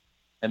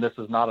 and this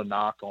is not a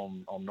knock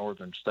on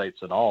northern states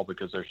at all,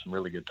 because there's some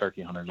really good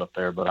turkey hunters up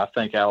there, but I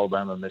think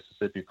Alabama and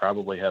Mississippi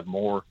probably have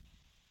more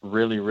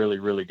really, really,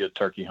 really good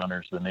turkey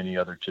hunters than any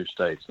other two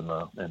states in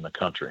the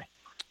country.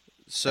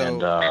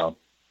 So,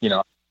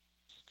 and,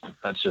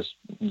 that's just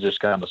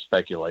kind of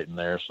speculating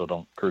there, so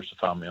don't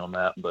crucify me on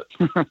that. But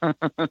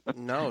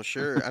no,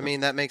 sure. I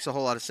mean, that makes a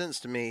whole lot of sense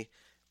to me.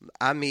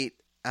 I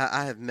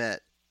have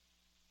met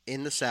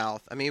in the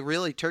South. I mean,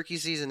 really, turkey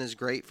season is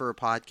great for a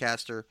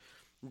podcaster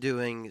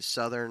doing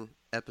Southern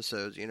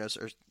episodes,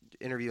 or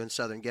interviewing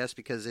Southern guests,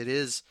 because it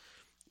is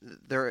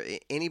there.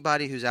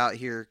 Anybody who's out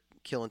here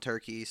killing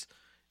turkeys,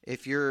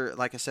 if you're,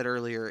 like I said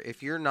earlier,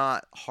 if you're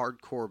not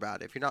hardcore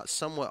about it, if you're not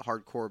somewhat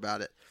hardcore about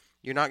it,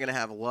 you're not going to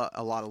have a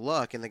lot of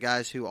luck. And the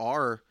guys who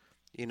are,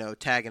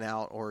 tagging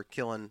out or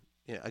killing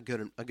a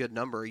good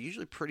number are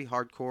usually pretty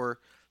hardcore.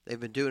 They've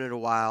been doing it a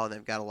while and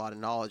they've got a lot of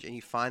knowledge. And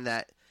you find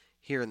that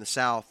here in the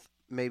South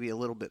maybe a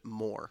little bit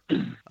more,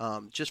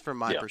 just from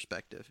my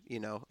perspective,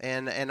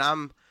 And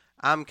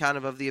I'm kind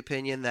of the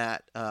opinion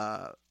that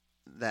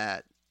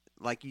that,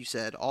 like you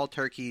said, all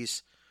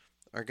turkeys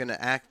are going to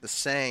act the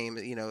same.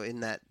 In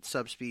that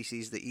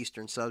subspecies, the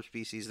eastern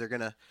subspecies, they're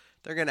going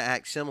to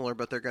act similar,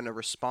 but they're going to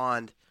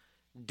respond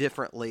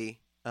differently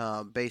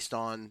based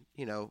on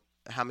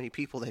how many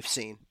people they've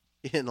seen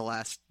in the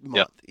last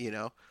month.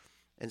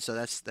 And so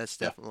that's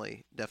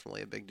definitely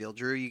a big deal.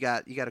 Drew, you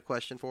got a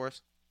question for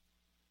us?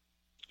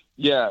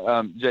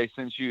 Yeah, Jay,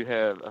 since you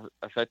have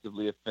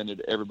effectively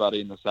offended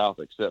everybody in the South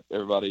except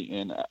everybody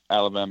in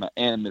Alabama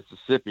and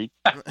Mississippi,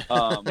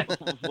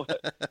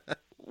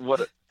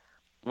 what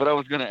I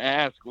was going to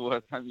ask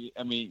was,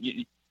 I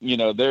mean,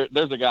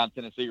 there's a guy in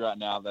Tennessee right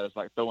now that is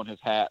like throwing his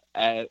hat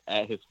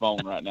at his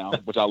phone right now,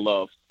 which I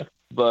love.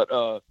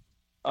 But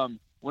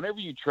whenever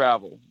you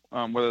travel,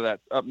 whether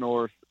that's up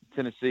north,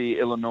 Tennessee,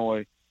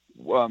 Illinois,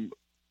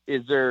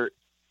 is there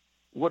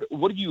what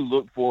do you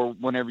look for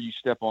whenever you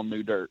step on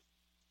new dirt?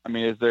 I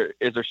mean, is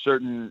there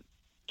certain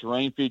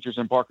terrain features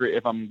in Parker?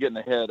 If I'm getting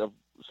ahead of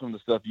some of the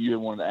stuff you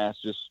wanted to ask,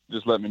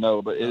 just let me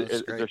know. But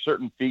is there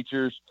certain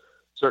features,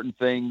 certain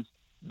things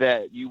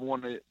that you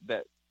want to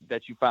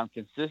that you find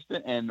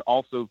consistent, and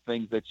also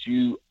things that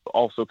you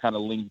also kind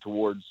of lean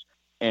towards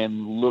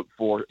and look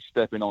for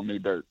stepping on new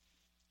dirt?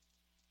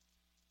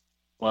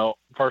 Well,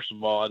 first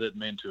of all, I didn't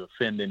mean to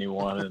offend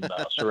anyone in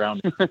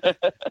surrounding.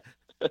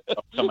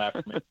 Come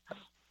after me.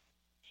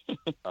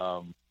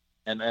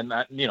 And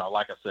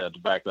like I said, to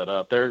back that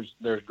up, there's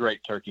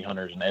great turkey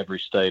hunters in every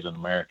state in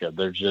America.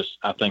 There's just,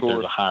 I think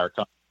there's a higher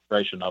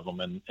concentration of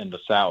them in the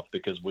South,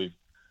 because we've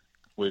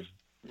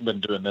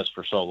been doing this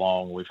for so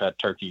long. We've had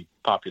turkey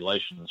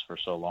populations for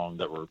so long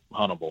that were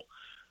huntable.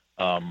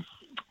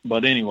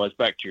 But anyways,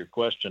 back to your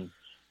question,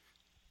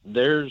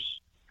 there's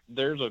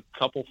a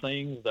couple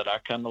things that I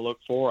kind of look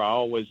for. I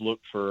always look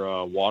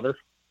for water,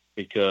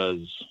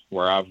 because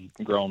where I've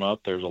grown up,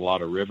 there's a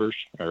lot of rivers,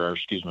 where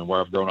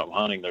I've grown up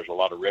hunting, there's a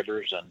lot of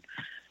rivers, and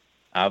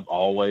I've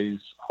always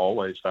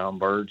found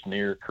birds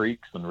near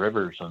creeks and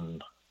rivers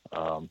and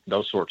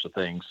those sorts of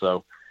things.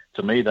 So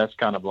to me, that's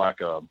kind of like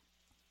a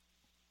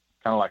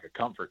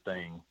comfort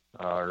thing,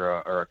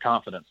 or a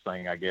confidence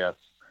thing, I guess,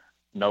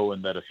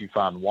 knowing that if you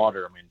find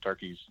water, I mean,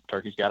 turkeys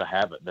got to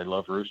have it. They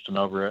love roosting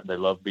over it. They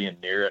love being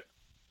near it.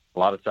 A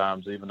lot of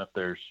times, even if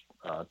there's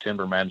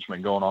timber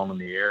management going on in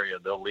the area,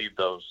 they'll leave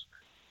those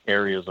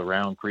areas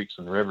around creeks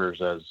and rivers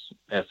as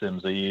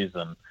SMZs,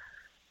 and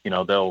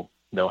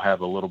they'll have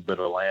a little bit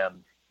of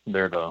land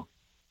there to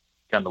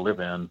kind of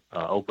live in,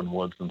 open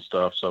woods and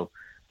stuff. So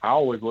I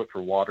always look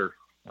for water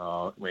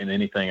in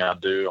anything I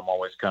do. I'm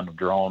always kind of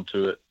drawn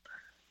to it,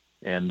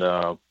 and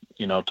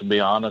to be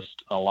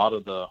honest, a lot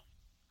of the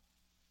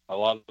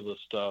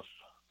stuff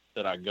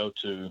that I go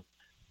to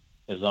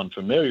is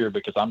unfamiliar,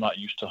 because I'm not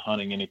used to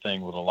hunting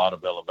anything with a lot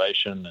of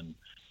elevation and,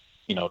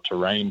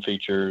 terrain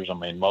features. I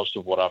mean, most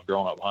of what I've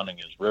grown up hunting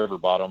is river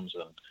bottoms,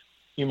 and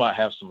you might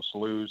have some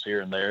sloughs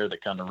here and there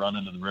that kind of run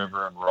into the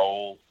river and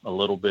roll a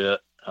little bit.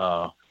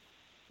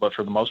 But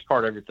for the most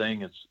part,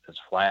 everything is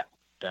flat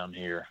down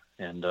here.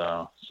 And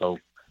so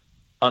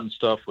hunting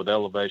stuff with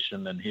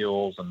elevation and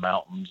hills and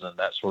mountains and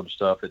that sort of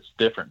stuff, it's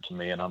different to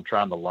me, and I'm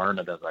trying to learn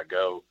it as I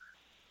go.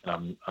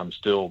 And I'm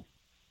still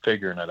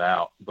figuring it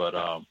out.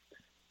 But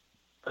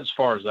as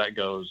far as that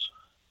goes,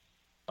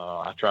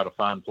 I try to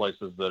find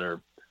places that are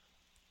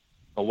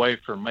away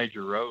from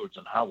major roads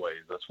and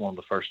highways. That's one of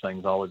the first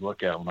things I always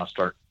look at when I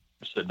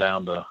sit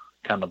down to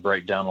kind of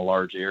break down a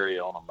large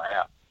area on a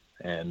map.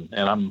 And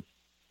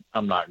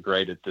I'm not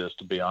great at this,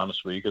 to be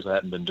honest with you, because I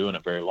hadn't been doing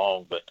it very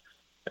long. But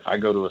if I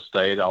go to a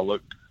state, I'll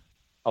look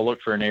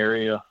for an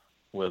area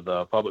with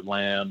public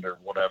land or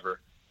whatever,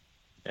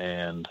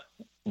 and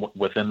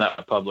within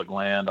that public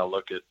land, I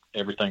look at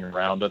everything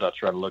around it. I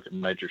try to look at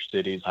major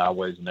cities,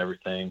 highways, and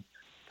everything,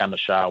 kind of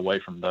shy away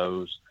from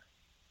those.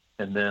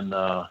 And then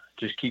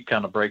just keep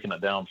kind of breaking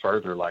it down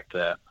further like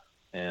that.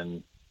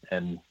 And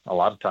a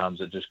lot of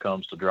times it just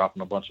comes to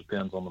dropping a bunch of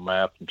pins on the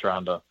map and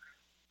trying to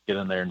get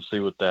in there and see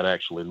what that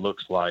actually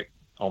looks like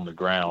on the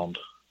ground.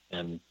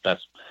 And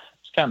that's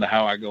kind of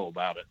how I go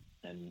about it.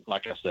 And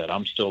like I said,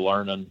 I'm still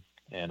learning,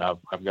 and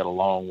I've got a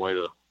long way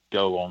to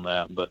go on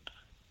that, but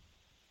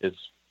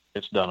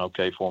it's done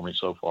okay for me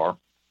so far.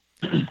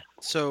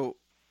 So,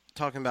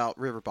 talking about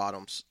river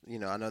bottoms,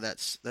 I know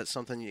that's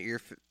something that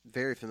you're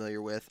very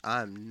familiar with.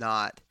 I'm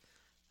not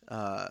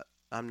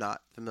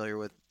familiar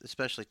with,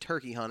 especially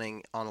turkey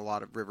hunting on a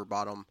lot of river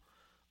bottom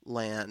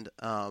land.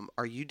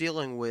 Are you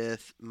dealing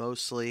with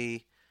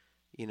mostly,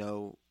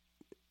 being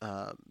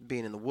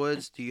in the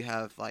woods? Do you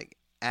have like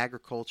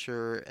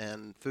agriculture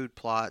and food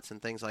plots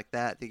and things like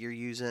that you're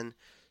using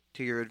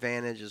to your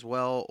advantage as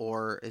well,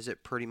 or is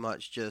it pretty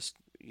much just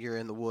you're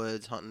in the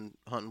woods hunting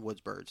woods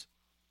birds?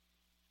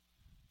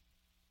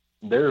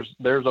 There's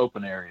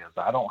open areas.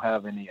 I don't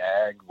have any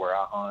ag where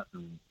I hunt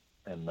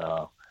and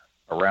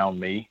around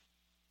me,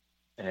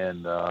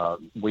 and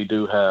we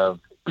do have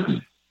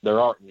there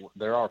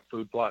are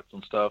food plots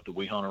and stuff that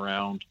we hunt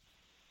around.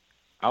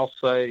 I'll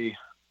say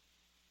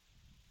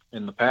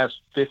in the past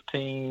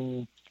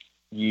 15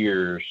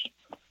 years,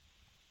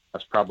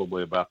 that's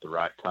probably about the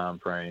right time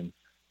frame.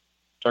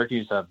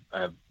 Turkeys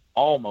have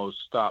almost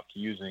stopped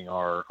using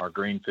our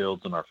green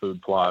fields and our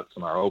food plots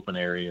and our open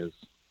areas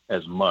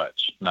as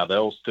much. Now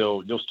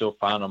you'll still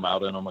find them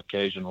out in them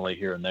occasionally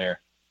here and there,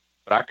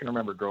 but I can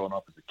remember growing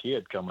up as a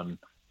kid coming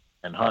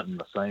and hunting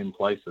the same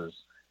places,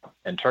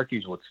 and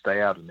turkeys would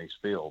stay out in these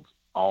fields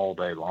all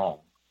day long,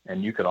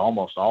 and you could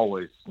almost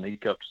always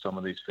sneak up to some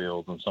of these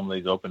fields and some of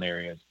these open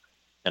areas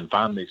and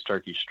find these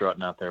turkeys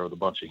strutting out there with a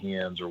bunch of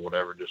hens or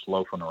whatever, just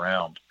loafing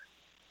around.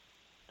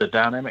 The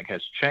dynamic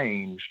has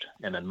changed,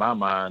 and in my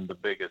mind, the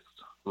biggest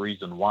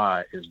reason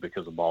why is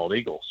because of bald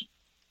eagles.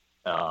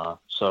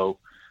 So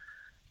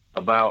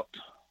about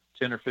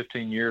 10 or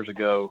 15 years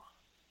ago,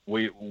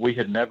 we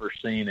had never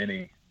seen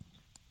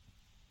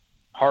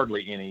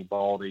hardly any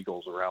bald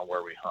eagles around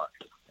where we hunt.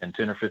 And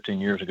 10 or 15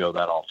 years ago,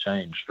 that all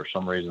changed. For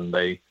some reason,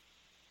 they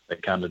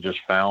kind of just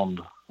found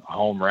a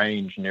home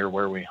range near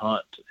where we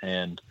hunt.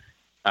 And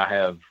I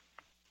have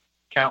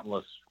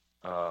countless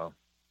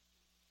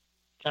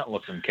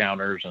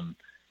encounters and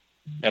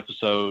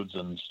episodes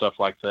and stuff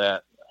like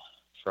that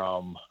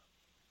from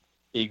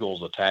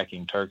eagles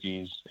attacking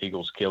turkeys,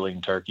 eagles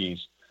killing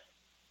turkeys,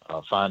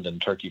 finding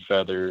turkey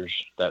feathers,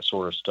 that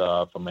sort of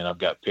stuff. I mean, I've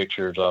got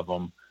pictures of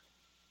them,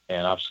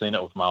 and I've seen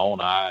it with my own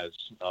eyes.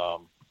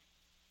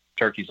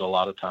 Turkeys a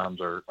lot of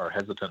times are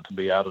hesitant to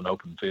be out in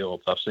open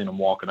fields. I've seen them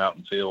walking out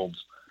in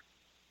fields,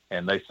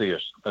 and they see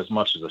as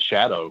much as a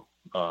shadow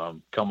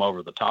come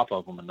over the top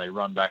of them, and they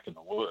run back in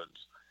the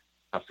woods.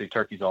 I see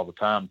turkeys all the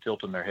time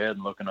tilting their head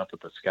and looking up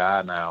at the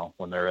sky now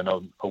when they're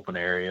in open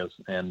areas.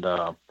 And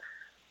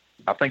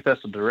I think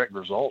that's a direct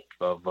result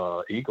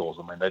of eagles.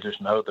 I mean, they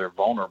just know they're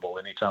vulnerable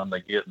anytime they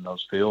get in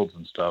those fields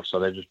and stuff. So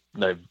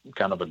they've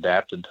kind of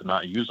adapted to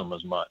not use them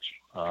as much.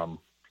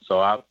 So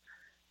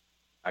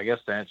I guess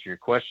to answer your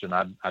question,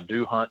 I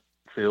do hunt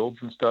fields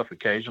and stuff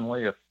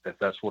occasionally if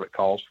that's what it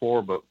calls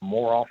for, but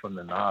more often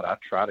than not, I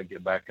try to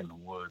get back in the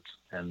woods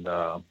and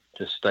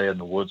just stay in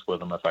the woods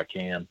with them if I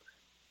can.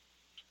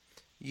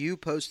 You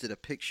posted a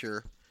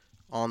picture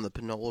on the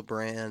Panola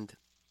brand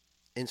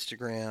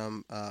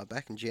Instagram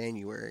back in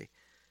January,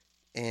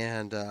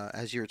 and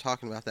as you were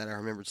talking about that, I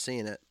remembered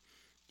seeing it.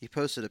 You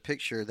posted a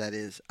picture that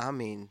is, I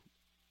mean,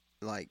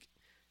 like,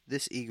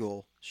 this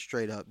eagle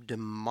straight up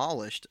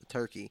demolished a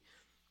turkey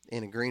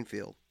in a green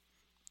field.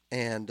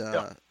 And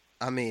Yeah.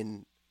 I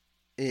mean,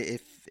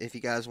 if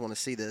you guys want to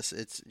see this,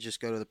 it's just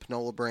go to the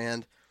Panola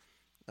brand,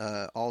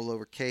 all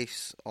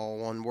lowercase, all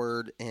one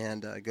word,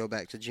 and go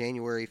back to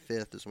January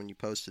 5th is when you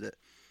posted it.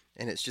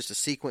 And it's just a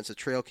sequence of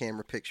trail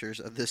camera pictures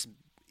of this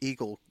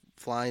eagle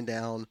flying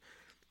down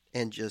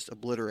and just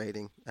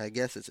obliterating. I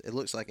guess it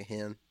looks like a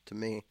hen to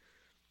me.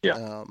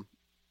 Yeah.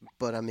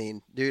 But I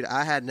mean, dude,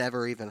 I had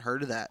never even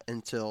heard of that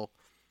until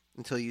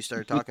you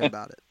started talking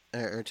about it,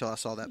 or until I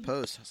saw that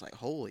post. I was like,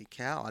 holy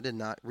cow! I did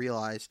not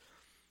realize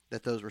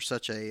that those were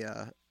such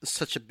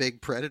a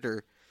big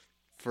predator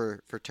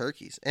for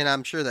turkeys. And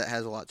I'm sure that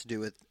has a lot to do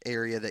with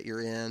area that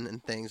you're in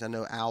and things. I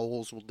know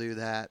owls will do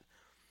that.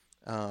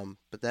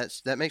 But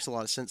that makes a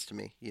lot of sense to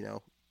me,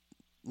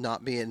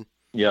 not being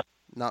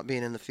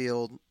in the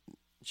field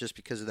just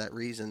because of that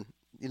reason.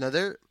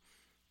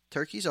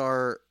 Turkeys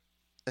are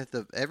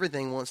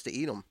everything wants to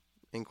eat them,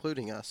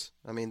 including us.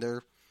 I mean,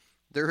 they're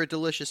a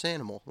delicious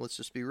animal. Let's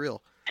just be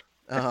real.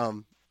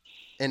 And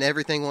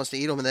everything wants to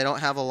eat them, and they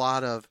don't have a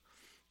lot of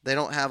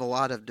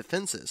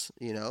defenses.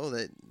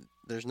 That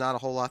there's not a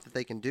whole lot that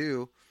they can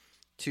do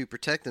to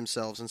protect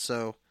themselves. And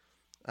so,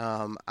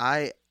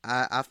 I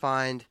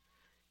find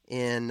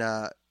in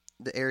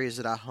the areas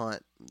that I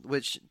hunt,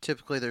 which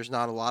typically there's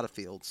not a lot of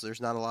fields.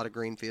 There's not a lot of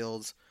green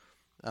fields.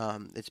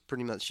 It's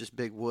pretty much just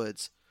big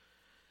woods.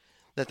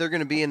 That they're going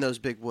to be in those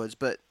big woods.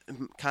 But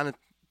kind of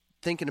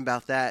thinking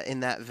about that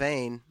in that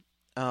vein,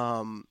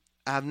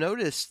 I've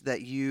noticed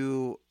that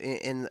you,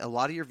 in a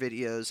lot of your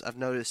videos, I've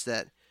noticed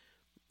that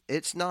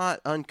it's not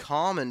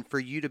uncommon for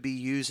you to be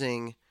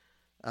using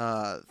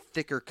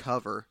thicker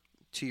cover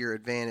to your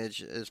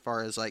advantage as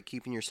far as like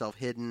keeping yourself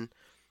hidden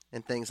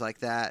and things like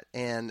that.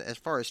 And as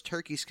far as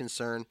turkey's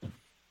concerned,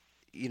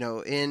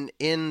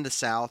 in the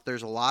South,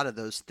 there's a lot of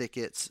those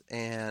thickets,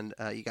 and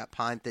you got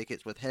pine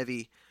thickets with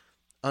heavy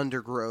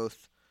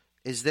undergrowth.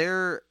 Is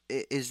there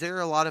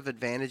a lot of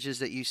advantages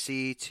that you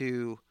see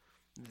to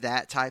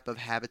that type of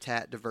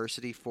habitat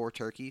diversity for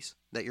turkeys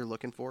that you're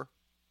looking for?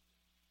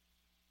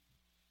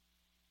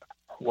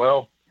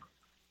 Well,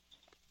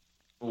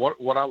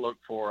 what I look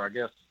for, I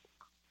guess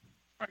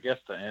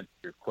to answer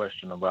your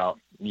question about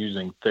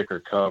using thicker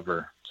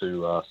cover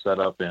to set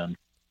up in,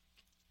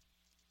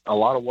 a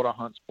lot of what I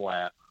hunt's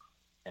flat,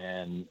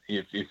 and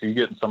if you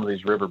get in some of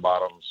these river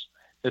bottoms,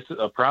 it's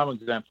a prime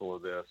example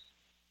of this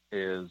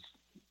is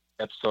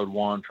episode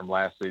 1 from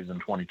last season,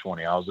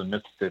 2020. I was in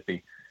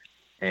Mississippi,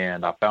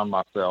 and I found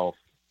myself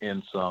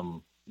in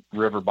some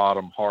river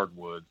bottom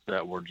hardwoods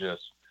that were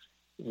just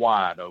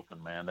wide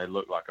open, man. They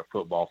looked like a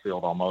football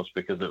field almost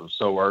because it was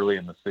so early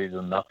in the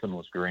season. Nothing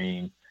was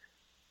green,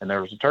 and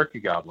there was a turkey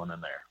gobbling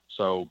in there.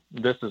 So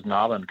this is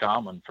not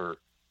uncommon for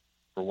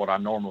what I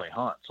normally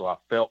hunt. So I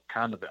felt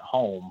kind of at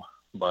home,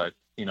 but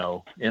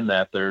in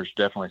that there's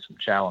definitely some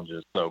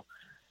challenges. So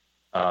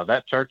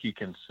that turkey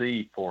can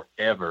see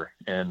forever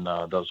in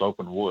those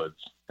open woods.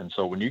 And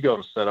so when you go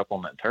to set up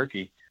on that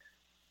turkey,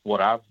 what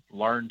I've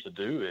learned to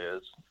do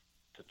is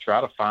to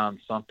try to find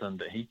something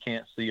that he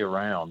can't see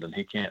around and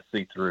he can't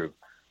see through.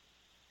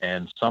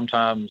 And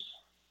sometimes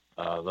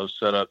those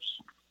setups,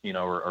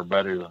 are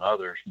better than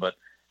others. But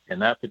in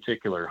that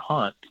particular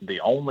hunt, the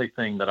only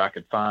thing that I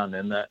could find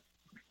in that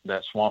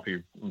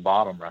swampy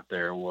bottom right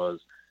there was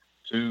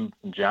 2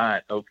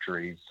 giant oak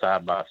trees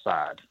side by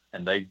side.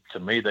 And to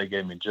me, they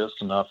gave me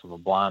just enough of a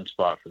blind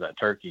spot for that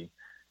turkey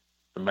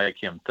to make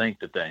him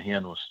think that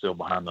hen was still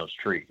behind those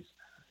trees.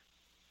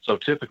 So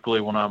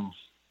typically when I'm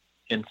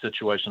in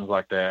situations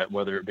like that,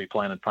 whether it be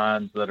planted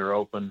pines that are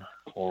open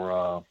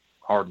or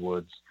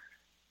hardwoods,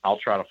 I'll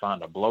try to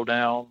find a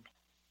blowdown,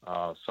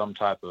 some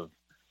type of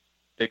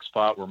thick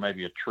spot where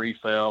maybe a tree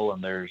fell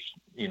and there's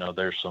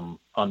some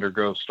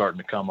undergrowth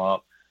starting to come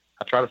up.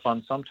 I try to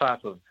find some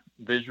type of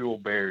visual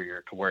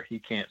barrier to where he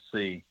can't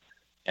see,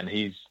 and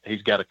he's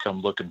got to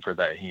come looking for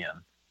that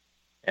hen.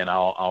 And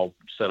I'll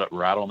set up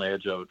right on the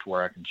edge of it to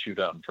where I can shoot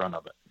out in front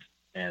of it.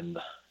 And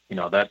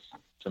that's,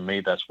 to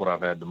me, that's what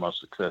I've had the most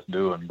success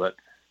doing. But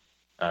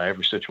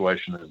every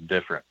situation is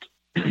different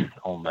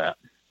on that.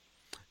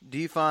 Do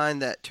you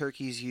find that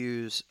turkeys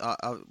use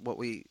what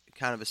we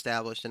kind of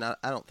established, and I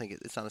don't think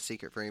it's not a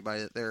secret for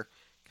anybody, that they're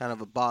kind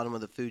of a bottom of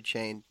the food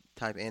chain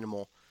type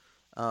animal?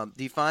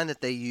 Do you find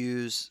that they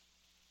use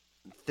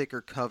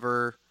thicker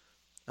cover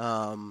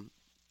and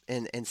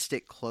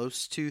stick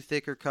close to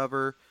thicker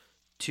cover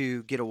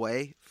to get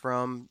away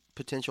from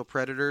potential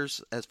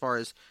predators? As far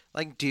as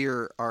like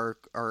deer are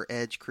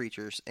edge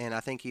creatures, and I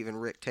think even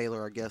Rick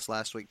Taylor, our guest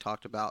last week,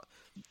 talked about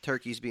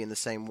turkeys being the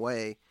same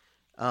way.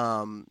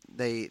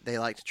 They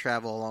like to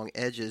travel along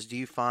edges. Do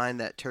you find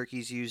that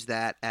turkeys use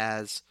that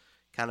as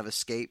kind of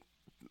escape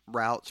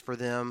routes for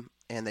them,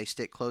 and they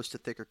stick close to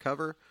thicker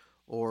cover,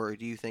 or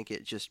do you think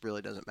it just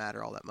really doesn't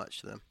matter all that much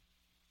to them?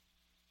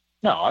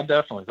 No, I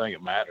definitely think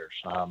it matters.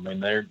 I mean,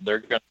 they're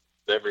going to use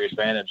every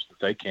advantage that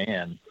they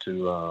can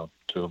to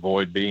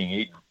avoid being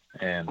eaten.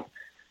 And,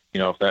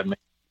 if that means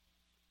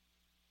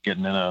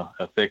getting in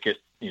a thicket,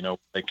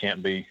 they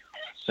can't be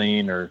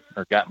seen or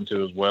gotten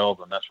to as well,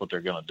 then that's what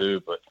they're going to do.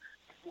 But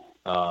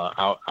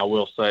I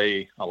will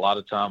say a lot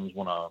of times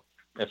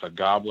if a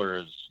gobbler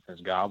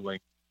is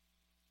gobbling,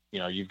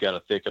 you've got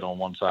a thicket on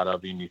one side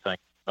of you and you think,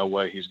 no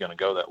way he's going to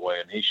go that way,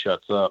 and he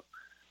shuts up.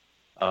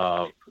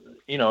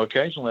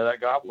 Occasionally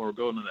that gobbler will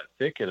go into that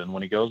thicket, and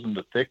when he goes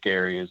into thick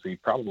areas, he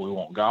probably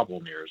won't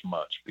gobble near as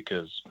much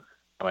because,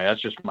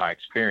 that's just my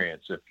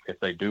experience. If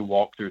they do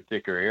walk through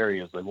thicker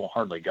areas, they won't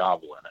hardly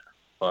gobble in it.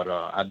 But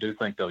I do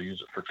think they'll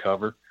use it for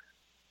cover.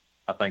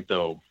 I think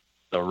they'll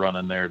run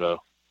in there to,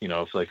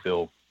 if they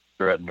feel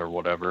threatened or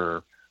whatever,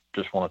 or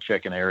just want to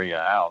check an area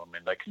out.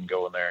 They can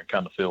go in there and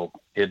kind of feel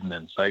hidden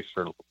and safe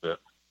for a little bit.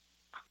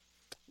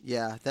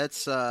 Yeah,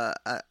 that's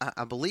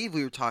I believe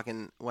we were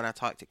talking when I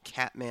talked to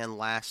Catman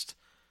last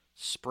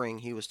spring.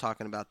 He was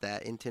talking about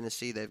that in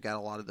Tennessee. They've got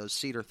a lot of those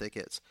cedar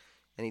thickets,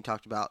 and he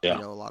talked about a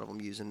lot of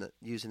them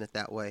using it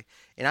that way.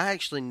 And I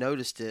actually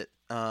noticed it.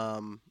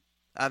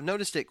 I've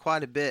noticed it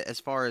quite a bit as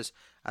far as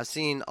I've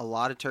seen a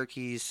lot of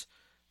turkeys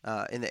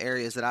in the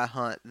areas that I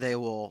hunt. They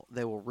will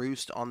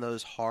roost on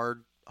those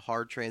hard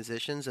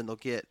transitions, and they'll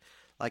get,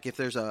 like, if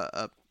there's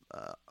a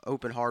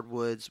open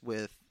hardwoods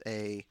with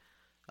a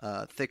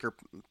thicker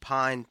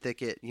pine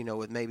thicket,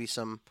 with maybe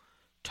some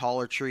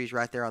taller trees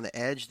right there on the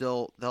edge,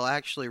 they'll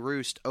actually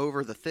roost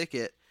over the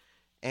thicket,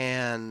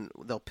 and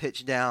they'll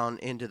pitch down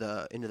into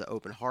the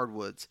open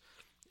hardwoods,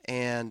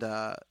 and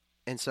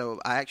so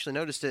I actually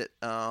noticed it.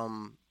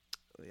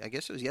 I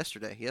guess it was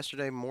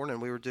yesterday morning.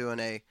 We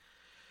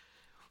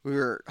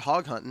were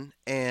hog hunting,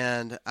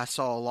 and I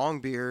saw a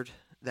longbeard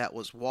that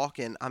was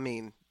walking.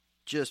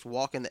 Just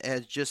walking the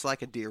edge, just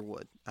like a deer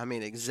would.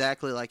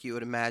 Exactly like you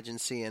would imagine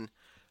seeing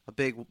a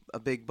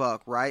big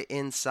buck right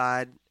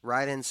inside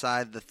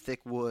the thick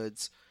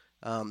woods,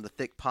 the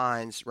thick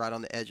pines right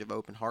on the edge of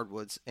open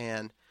hardwoods.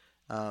 And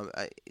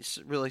I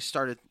really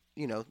started,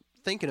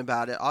 thinking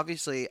about it.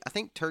 Obviously, I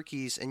think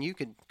turkeys, and you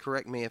could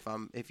correct me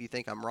if you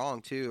think I'm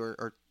wrong too,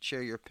 or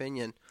share your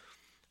opinion.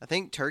 I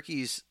think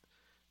turkeys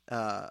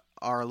are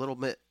a little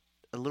bit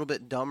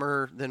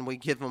dumber than we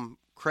give them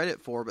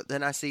credit for. But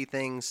then I see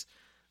things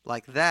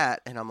like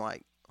that, and I'm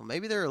like, well,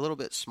 maybe they're a little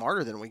bit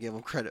smarter than we give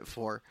them credit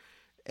for.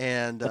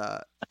 And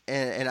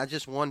and I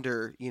just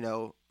wonder,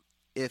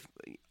 if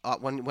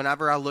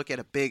whenever I look at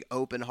a big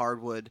open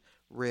hardwood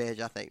ridge,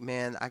 I think,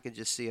 man, I could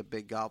just see a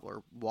big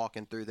gobbler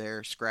walking through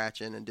there,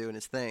 scratching and doing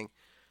his thing.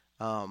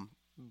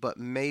 But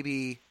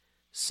maybe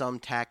some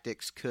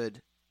tactics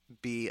could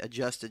be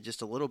adjusted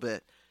just a little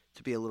bit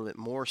to be a little bit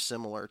more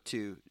similar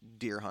to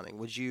deer hunting.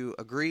 Would you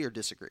agree or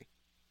disagree?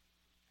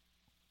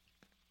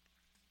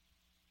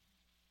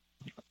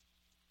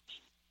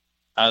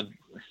 I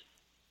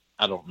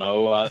don't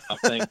know. I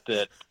think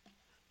that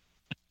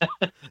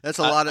that's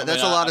a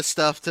lot of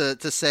stuff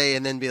to say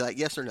and then be like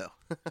yes or no.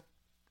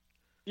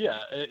 Yeah,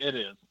 it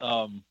is.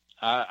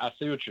 I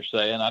see what you're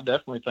saying. I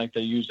definitely think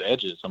they use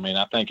edges. I mean,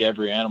 I think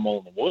every animal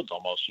in the woods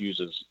almost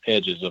uses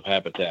edges of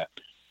habitat.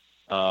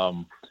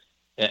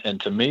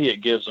 And to me,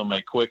 it gives them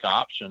a quick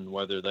option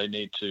whether they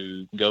need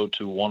to go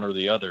to one or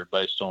the other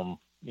based on,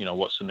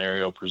 what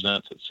scenario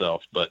presents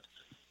itself. But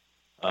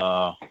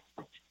I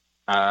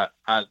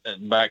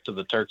back to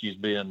the turkeys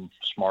being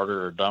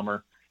smarter or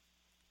dumber.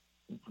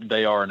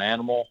 They are an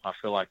animal. I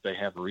feel like they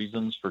have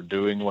reasons for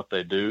doing what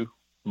they do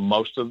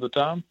most of the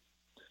time.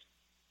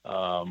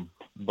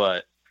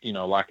 But,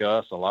 like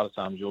us, a lot of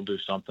times you'll do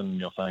something and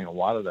you'll think, well,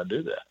 why did I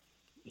do that?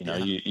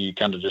 You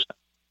kind of just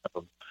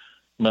have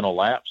a mental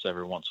lapse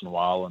every once in a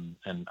while.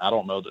 And I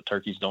don't know that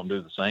turkeys don't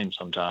do the same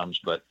sometimes,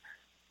 but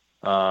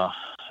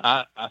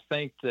I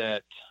think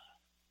that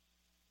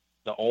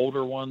the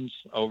older ones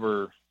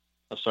over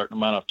a certain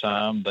amount of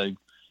time,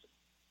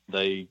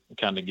 they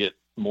kind of get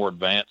more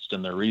advanced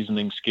in their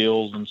reasoning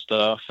skills and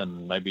stuff,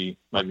 and maybe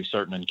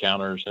certain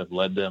encounters have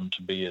led them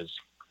to be as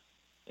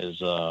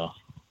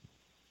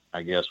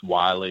I guess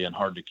wily and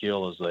hard to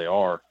kill as they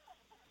are.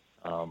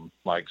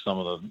 Like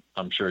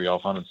I'm sure y'all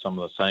hunted some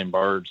of the same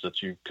birds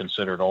that you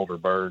considered older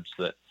birds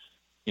that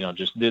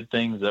just did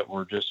things that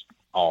were just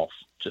off,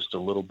 just a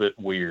little bit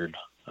weird.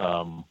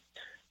 So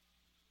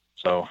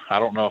I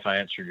don't know if I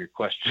answered your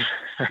question.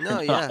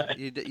 No, yeah,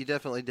 you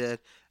definitely did.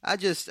 I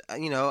just,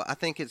 I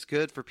think it's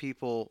good for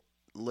people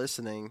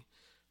listening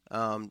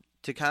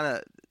to kind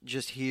of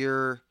just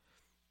hear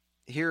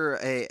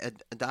a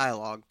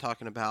dialogue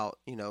talking about,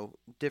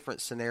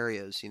 different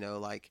scenarios,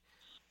 like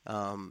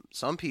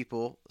some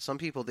people,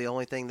 the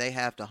only thing they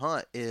have to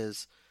hunt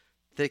is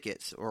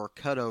thickets or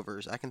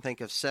cutovers. I can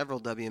think of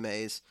several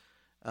WMAs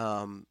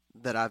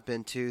that I've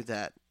been to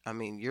that, I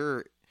mean,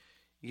 you're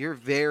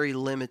very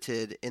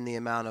limited in the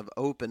amount of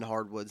open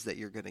hardwoods that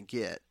you're going to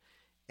get.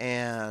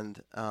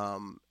 And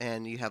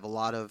you have a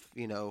lot of,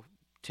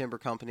 timber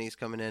companies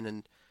coming in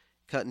and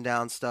cutting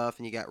down stuff,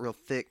 and you got real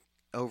thick,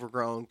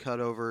 overgrown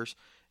cutovers,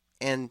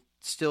 and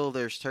still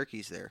there's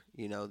turkeys there.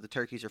 The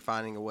turkeys are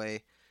finding a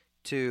way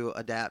to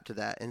adapt to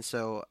that. And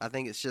so I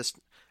think it's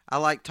just, I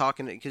like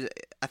talking, because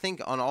I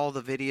think on all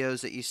the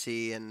videos that you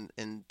see and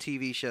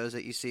TV shows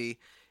that you see,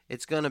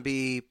 it's going to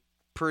be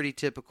pretty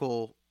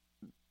typical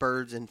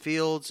birds in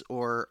fields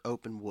or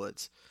open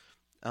woods.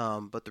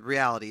 But the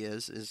reality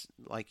is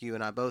like you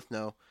and I both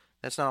know,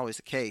 that's not always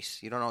the case.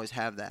 You don't always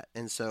have that.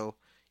 And so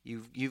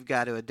you've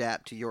got to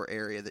adapt to your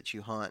area that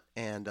you hunt,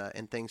 and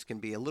things can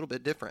be a little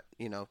bit different,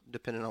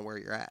 depending on where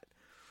you're at.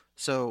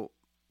 So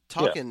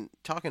talking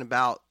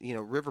about,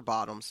 river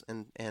bottoms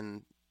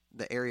and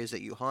the areas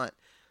that you hunt,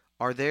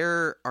 are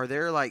there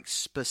like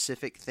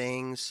specific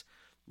things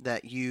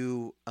that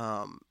you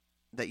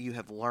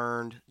have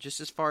learned,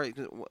 just as far as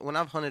when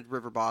I've hunted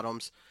river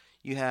bottoms,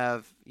 you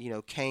have,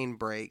 cane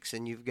breaks,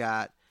 and you've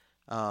got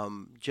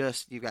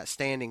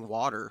standing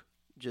water,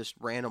 just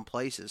random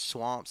places,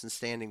 swamps and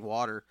standing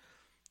water.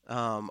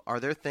 Are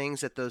there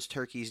things that those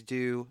turkeys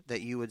do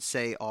that you would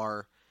say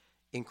are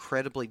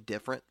incredibly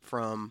different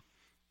from,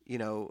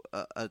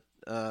 a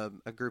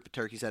group of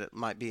turkeys that it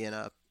might be in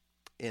a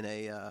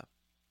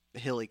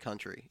hilly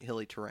country,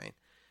 hilly terrain?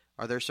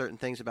 Are there certain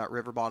things about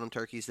river bottom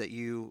turkeys that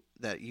you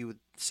would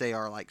say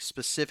are like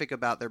specific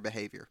about their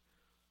behavior?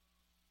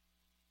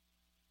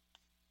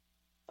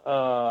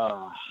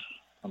 I'm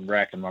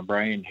racking my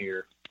brain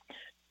here.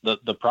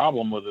 The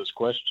problem with this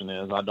question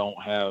is I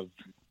don't have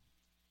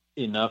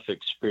enough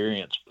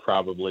experience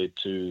probably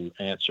to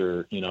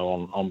answer,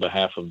 on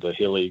behalf of the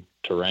hilly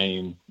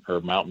terrain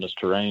or mountainous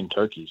terrain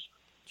turkeys.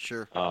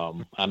 Sure. A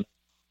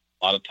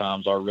lot of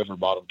times our river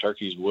bottom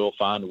turkeys will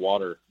find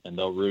water and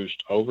they'll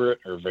roost over it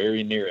or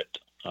very near it,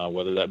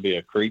 whether that be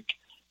a creek,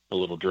 a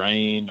little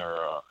drain,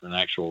 or an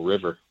actual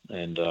river.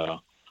 And,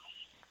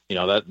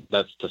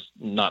 that's just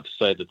not to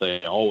say that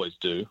they always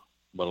do,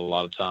 but a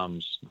lot of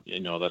times,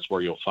 that's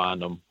where you'll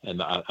find them.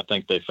 And I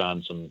think they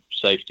find some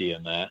safety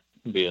in that,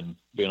 being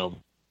over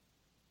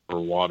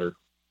water.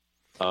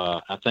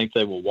 I think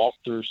they will walk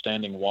through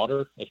standing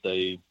water if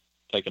they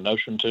take a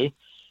notion to.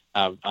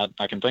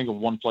 I can think of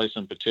one place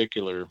in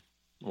particular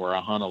where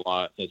I hunt a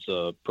lot. It's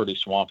a pretty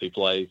swampy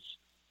place,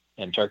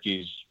 and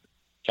turkeys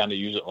kind of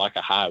use it like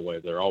a highway.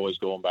 They're always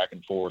going back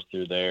and forth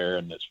through there,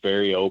 and it's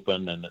very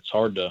open, and it's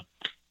kind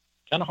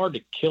of hard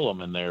to kill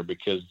them in there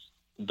because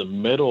the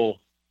middle,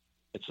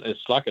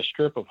 it's like a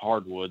strip of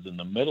hardwoods, and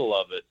the middle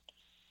of it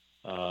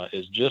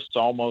is just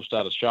almost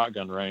out of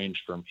shotgun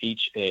range from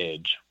each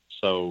edge.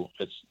 So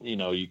it's,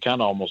 you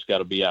kind of almost got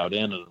to be out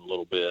in it a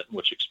little bit,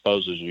 which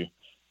exposes you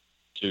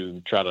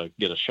to try to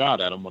get a shot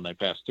at them when they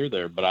pass through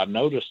there. But I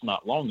noticed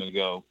not long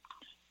ago,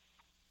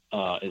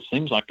 it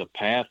seems like the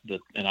path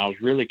and I was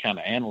really kind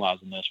of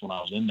analyzing this when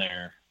I was in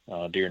there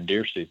during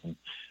deer season,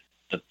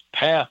 the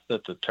path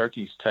that the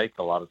turkeys take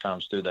a lot of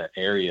times through that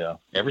area,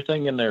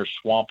 everything in there is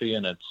swampy,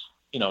 and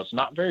it's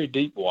not very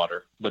deep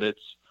water, but it's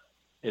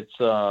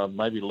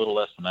maybe a little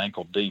less than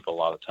ankle deep a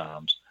lot of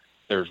times.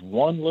 There's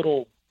one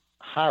little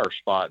higher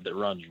spot that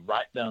runs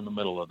right down the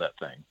middle of that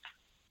thing.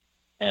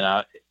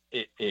 And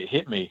it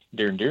hit me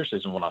during deer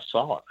season when I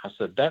saw it. I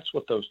said, that's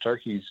what those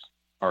turkeys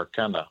are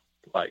kind of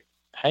like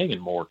hanging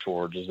more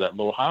towards, is that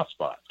little high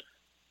spot.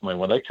 I mean,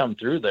 when they come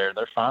through there,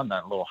 they're finding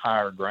that little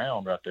higher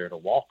ground right there to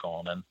walk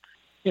on. And,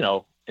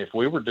 if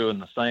we were doing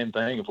the same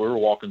thing, if we were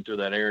walking through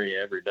that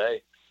area every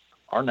day,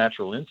 our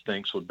natural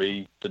instincts would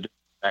be to do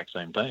the exact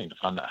same thing, to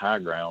find that high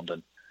ground.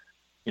 And,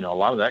 a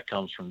lot of that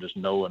comes from just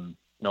knowing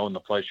the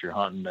place you're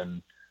hunting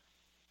and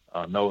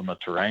knowing the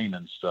terrain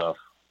and stuff.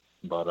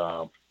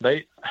 But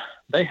they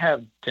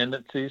have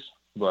tendencies,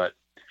 but,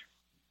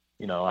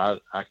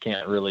 I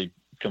can't really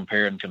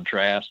compare and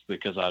contrast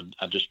because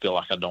I just feel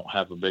like I don't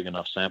have a big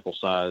enough sample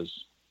size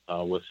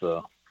with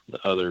the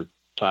other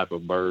type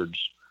of birds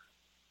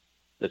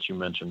that you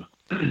mentioned.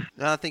 No,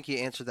 I think you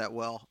answered that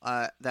well.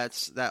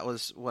 That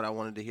was what I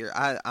wanted to hear.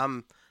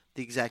 I'm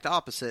the exact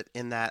opposite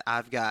in that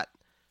I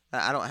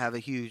don't have a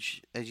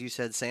huge, as you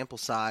said, sample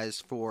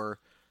size for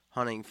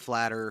hunting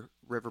flatter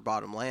river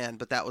bottom land,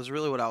 but that was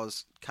really what I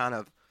was kind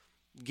of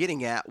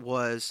getting at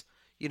was,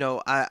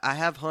 I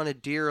have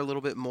hunted deer a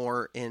little bit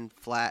more in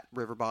flat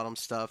river bottom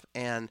stuff,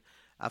 and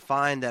I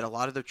find that a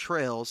lot of the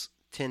trails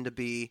tend to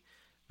be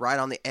right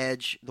on the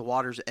edge, the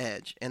water's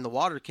edge, and the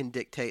water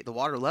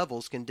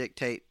levels can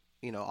dictate,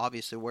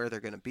 obviously where they're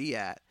going to be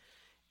at.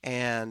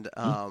 And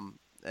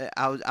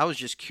I was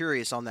just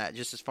curious on that,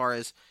 just as far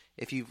as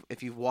if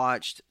you've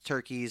watched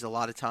turkeys a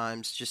lot of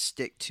times just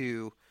stick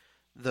to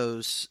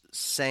those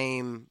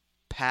same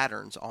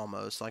patterns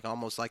almost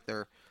like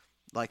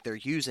they're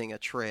using a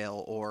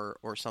trail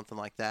or something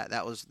like that.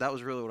 That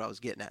was really what I was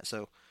getting at.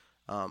 So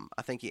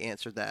I think you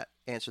answered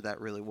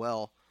that really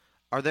well.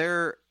 Are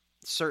there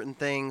certain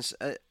things?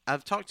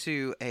 I've talked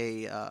to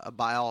a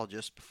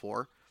biologist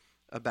before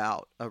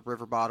about a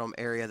river bottom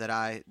area that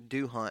I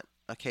do hunt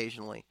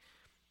occasionally,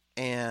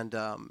 and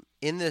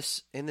in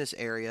this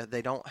area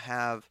they don't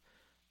have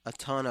a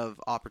ton of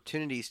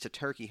opportunities to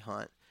turkey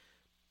hunt,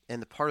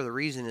 and the part of the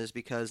reason is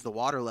because the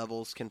water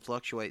levels can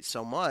fluctuate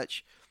so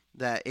much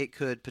that it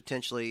could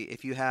potentially,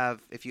 if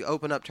you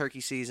open up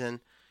turkey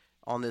season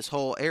on this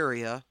whole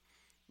area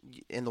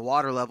and the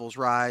water levels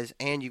rise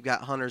and you've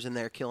got hunters in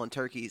there killing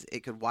turkeys, it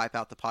could wipe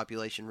out the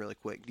population really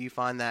quick. Do you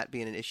find that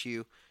being an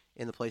issue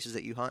in the places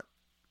that you hunt?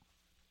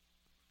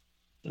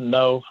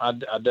 No, I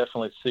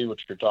definitely see what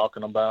you're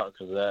talking about,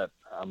 because that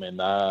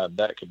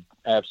could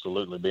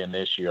absolutely be an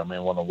issue. I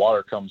mean, when the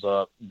water comes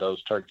up,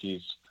 those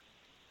turkeys,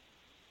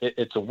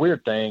 it's a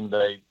weird thing.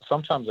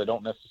 Sometimes they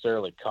don't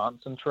necessarily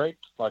concentrate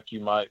like you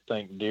might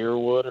think deer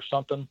would or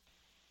something,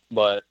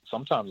 but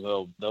sometimes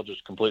they'll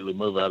just completely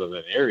move out of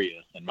that area,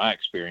 in my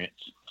experience.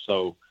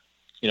 So,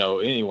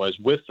 anyways,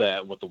 with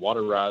the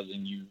water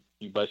rising,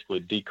 you basically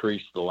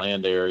decrease the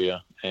land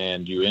area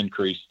and you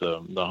increase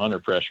the hunter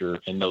pressure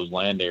in those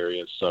land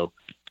areas. So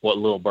what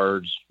little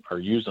birds are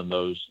using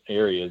those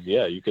areas,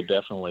 yeah, you could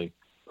definitely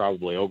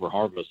probably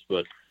overharvest.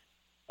 But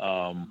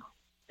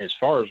as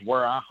far as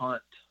where I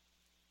hunt,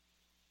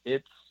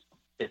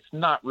 it's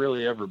not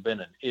really ever been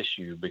an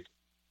issue because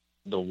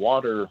the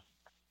water.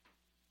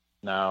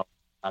 Now,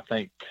 I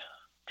think,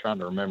 trying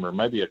to remember,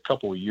 maybe a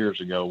couple of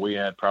years ago, we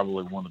had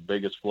probably one of the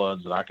biggest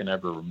floods that I can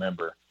ever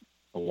remember.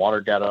 The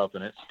water got up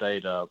and it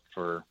stayed up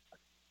for,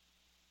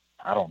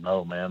 I don't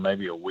know, man,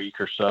 maybe a week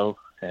or so.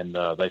 And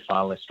they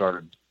finally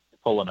started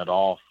pulling it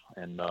off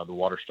and the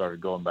water started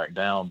going back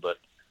down. But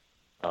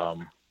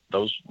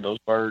those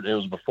birds, it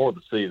was before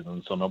the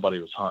season, so nobody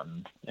was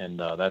hunting, and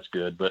that's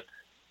good. But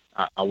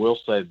I will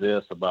say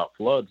this about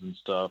floods and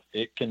stuff,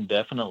 it can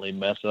definitely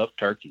mess up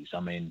turkeys. I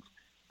mean,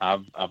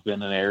 I've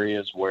been in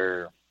areas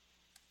where,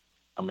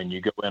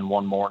 you go in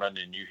one morning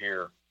and you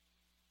hear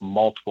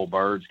multiple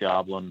birds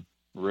gobbling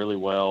really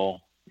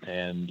well,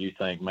 and you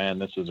think, man,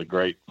 this is a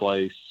great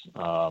place.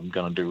 I'm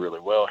going to do really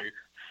well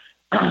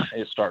here.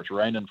 It starts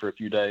raining for a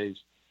few days.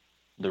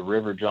 The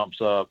river jumps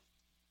up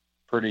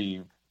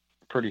pretty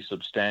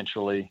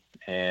substantially,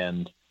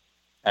 and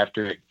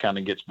after it kind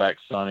of gets back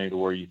sunny to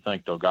where you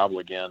think they'll gobble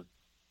again,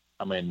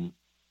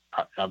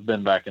 I've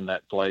been back in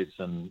that place,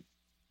 and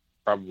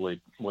probably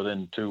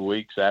within 2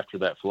 weeks after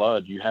that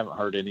flood, you haven't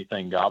heard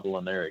anything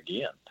gobbling there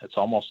again. It's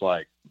almost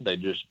like they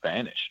just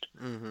vanished.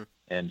 Mm-hmm.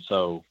 And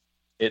so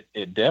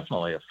it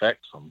definitely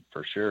affects them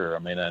for sure. I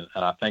mean, and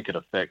I think it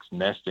affects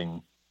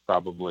nesting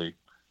probably,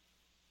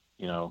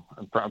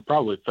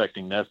 probably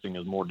affecting nesting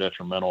is more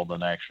detrimental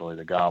than actually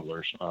the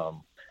gobblers,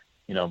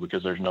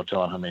 because there's no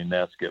telling how many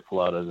nests get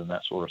flooded and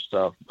that sort of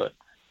stuff. But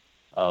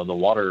the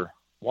water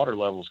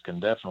levels can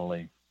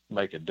definitely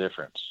make a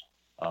difference.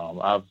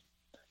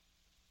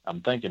 I'm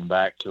thinking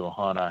back to a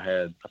hunt I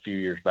had a few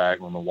years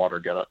back when the water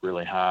got up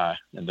really high,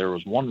 and there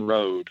was one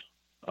road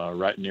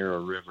right near a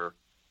river,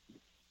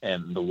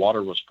 and the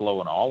water was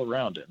flowing all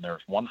around it, and there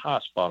was one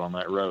high spot on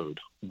that road.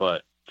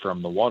 But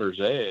from the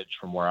water's edge,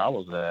 from where I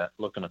was at,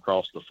 looking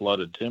across the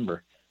flooded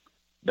timber,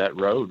 that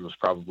road was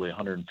probably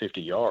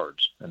 150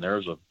 yards, and there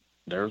was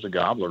a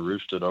gobbler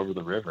roosted over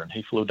the river, and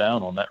he flew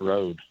down on that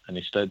road, and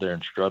he stayed there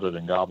and strutted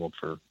and gobbled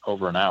for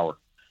over an hour.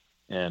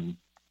 And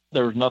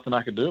there was nothing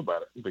I could do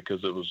about it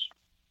because it was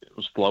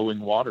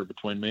flowing water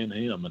between me and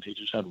him, and he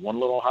just had one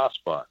little high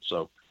spot.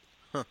 So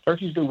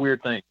turkeys do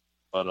weird things,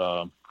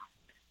 but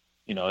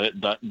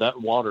that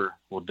water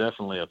will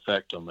definitely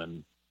affect them.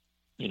 And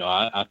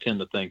I tend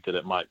to think that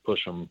it might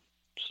push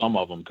some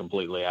of them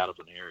completely out of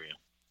an area.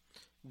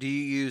 Do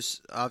you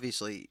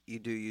obviously you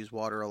do use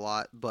water a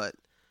lot, but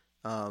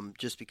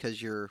just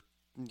because you're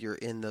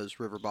in those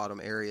river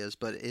bottom areas,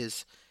 but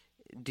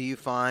do you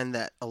find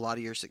that a lot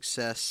of your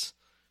success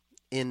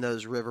in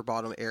those river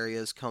bottom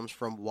areas comes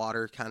from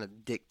water kind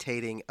of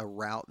dictating a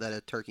route that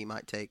a turkey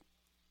might take?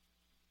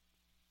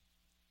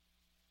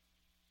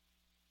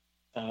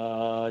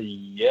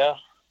 Yeah.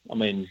 I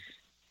mean,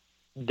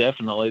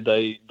 definitely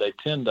they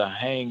tend to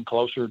hang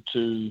closer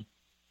to,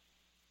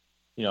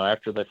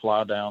 after they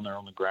fly down there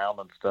on the ground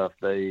and stuff,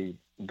 they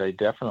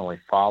definitely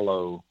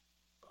follow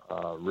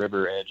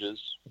river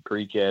edges,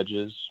 creek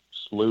edges,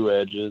 slough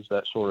edges,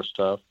 that sort of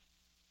stuff.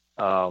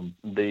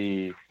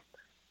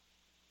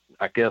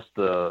 I guess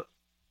the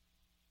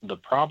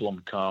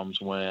problem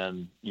comes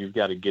when you've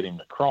got to get him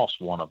to cross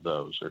one of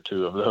those or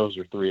two of those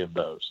or three of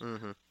those.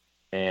 Mm-hmm.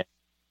 And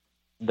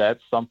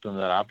that's something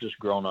that I've just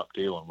grown up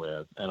dealing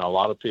with. And a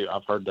lot of people,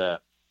 I've heard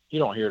that. You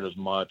don't hear it as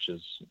much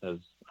as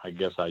I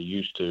guess I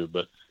used to,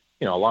 but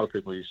a lot of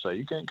people used to say,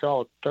 you can't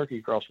call a turkey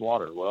across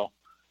water. Well,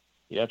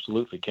 you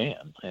absolutely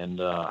can.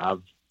 And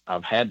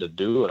I've had to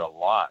do it a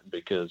lot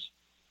because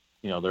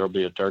there'll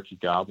be a turkey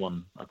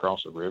gobbling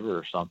across a river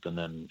or something,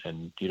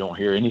 and you don't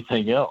hear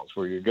anything else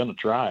where you're going to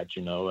try it,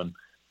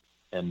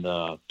 and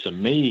to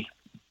me,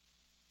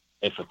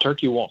 if a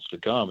turkey wants to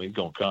come, he's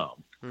going to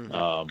come.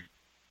 Mm-hmm.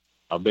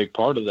 A big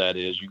part of that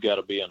is you got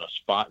to be in a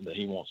spot that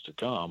he wants to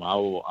come.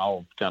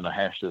 I'll kind of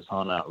hash this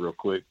hunt out real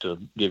quick to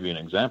give you an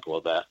example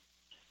of that.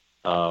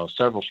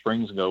 Several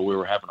springs ago, we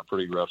were having a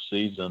pretty rough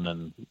season,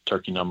 and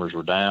turkey numbers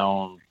were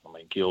down. I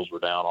mean, kills were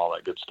down, all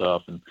that good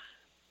stuff, and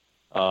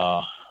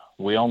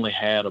we only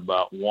had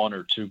about one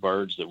or two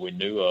birds that we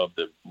knew of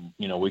that,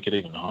 we could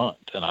even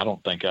hunt. And I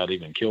don't think I'd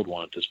even killed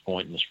one at this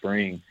point in the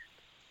spring.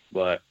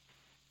 But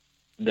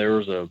there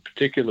was a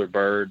particular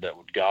bird that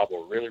would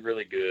gobble really,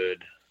 really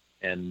good.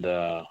 And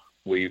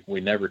we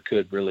never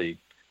could really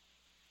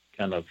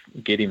kind of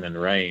get him in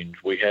range.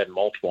 We had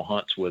multiple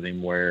hunts with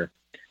him where,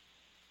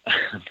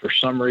 for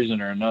some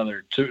reason or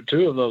another,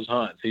 two of those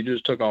hunts, he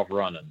just took off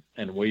running.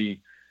 And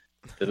we,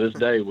 to this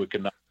day, we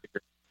could not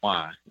figure out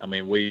why. I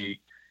mean, we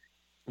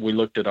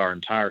looked at our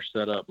entire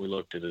setup. We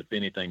looked at if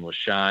anything was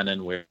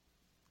shining. We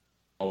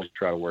always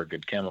try to wear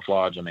good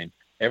camouflage. I mean,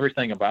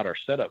 everything about our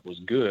setup was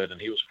good, and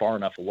he was far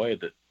enough away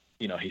that,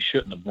 he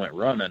shouldn't have went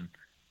running,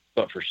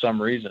 but for some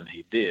reason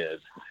he did.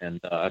 And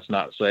that's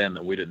not saying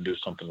that we didn't do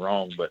something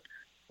wrong, but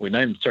we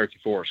named the turkey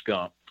Forrest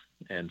Gump.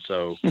 And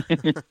so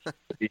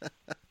he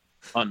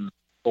hunting the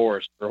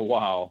forest for a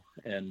while.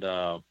 And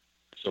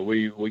so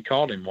we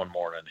called him one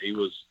morning. He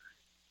was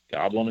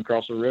gobbling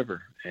across the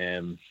river,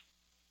 and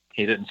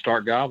he didn't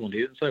start gobbling.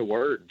 He didn't say a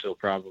word until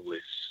probably,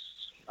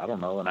 I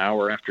don't know, an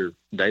hour after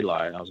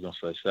daylight. I was going to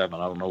say 7.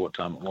 I don't know what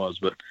time it was,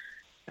 but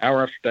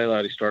hour after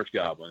daylight, he starts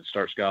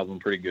gobbling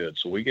pretty good.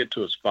 So we get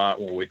to a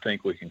spot where we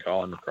think we can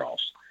call him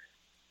across.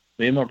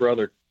 Me and my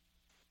brother,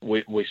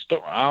 I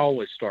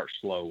always start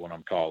slow when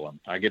I'm calling.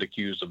 I get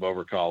accused of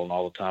overcalling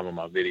all the time in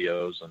my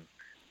videos. And,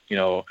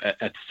 at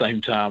the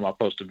same time, I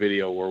post a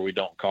video where we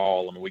don't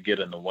call and we get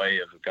in the way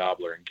of a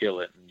gobbler and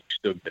kill it, and you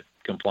still get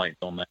complaints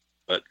on that.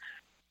 But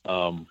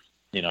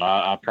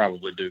I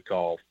probably do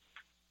call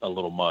a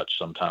little much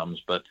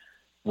sometimes, but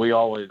I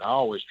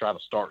always try to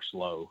start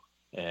slow,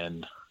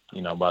 and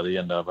by the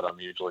end of it, I'm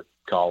usually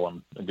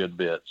calling a good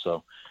bit.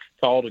 So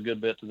called a good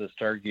bit to this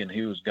turkey, and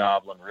he was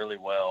gobbling really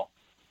well.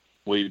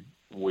 We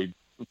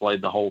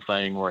played the whole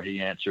thing where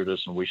he answered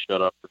us, and we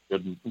shut up for a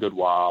good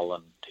while,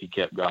 and he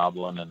kept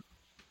gobbling. And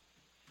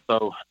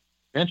so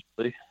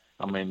eventually,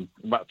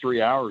 about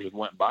 3 hours had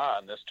went by,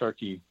 and this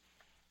turkey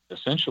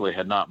essentially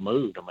had not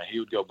moved. I mean, he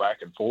would go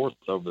back and forth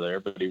over there,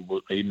 but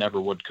he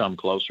never would come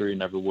closer. He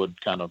never would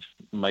kind of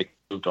make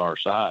a move to our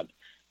side.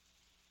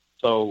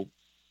 So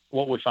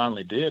what we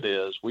finally did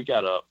is we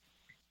got up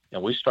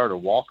and we started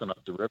walking up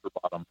the river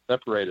bottom,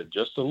 separated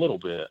just a little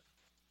bit,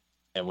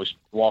 and we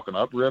started walking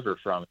upriver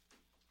from it.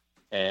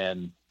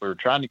 And we were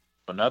trying to get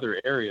to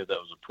another area that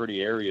was a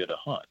pretty area to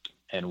hunt,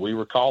 and we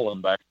were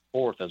calling back and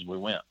forth as we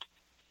went.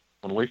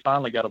 When we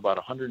finally got about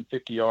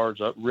 150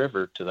 yards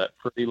upriver to that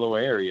pretty low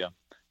area,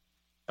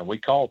 and we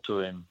called to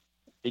him,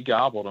 he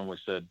gobbled, and we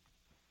said,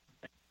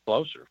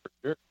 closer for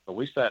sure. So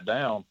we sat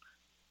down.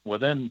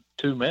 Within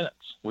 2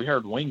 minutes, we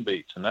heard wing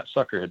beats, and that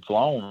sucker had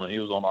flown, and he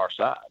was on our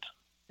side.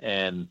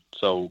 And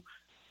so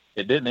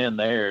it didn't end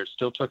there. It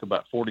still took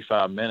about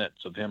 45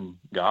 minutes of him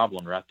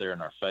gobbling right there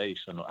in our face,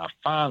 and I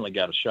finally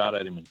got a shot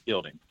at him and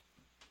killed him.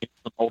 He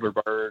was an older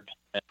bird,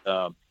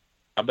 and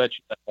I bet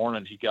you that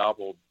morning he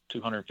gobbled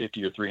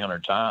 250 or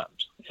 300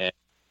 times. And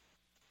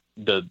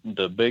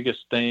the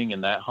biggest thing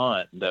in that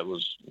hunt that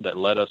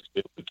led us to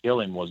be able to kill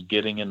him was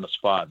getting in the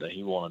spot that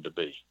he wanted to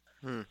be.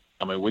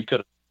 I mean, we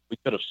could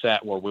have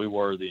sat where we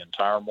were the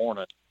entire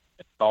morning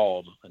and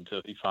called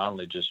until he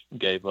finally just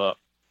gave up.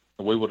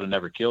 We would have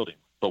never killed him.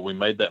 But we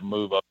made that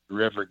move up the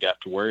river, got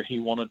to where he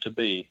wanted to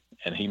be,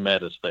 and he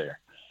met us there.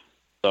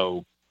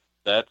 So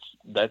that's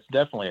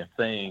definitely a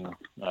thing,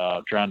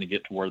 trying to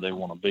get to where they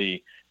want to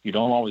be. You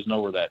don't always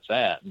know where that's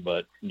at,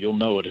 but you'll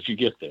know it if you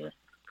get there.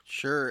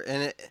 Sure.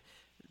 And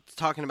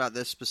talking about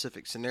this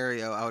specific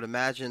scenario, I would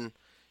imagine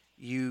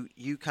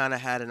you kind of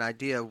had an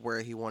idea of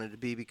where he wanted to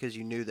be because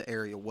you knew the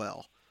area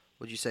well.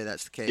 Would you say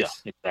that's the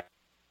case? Yeah,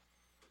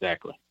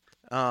 exactly.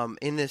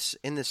 In this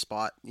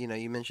spot,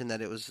 you mentioned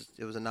that it was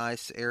a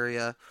nice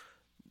area.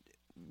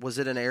 Was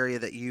it an area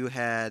that you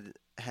had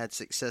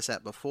success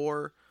at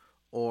before,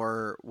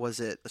 or was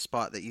it a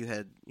spot that you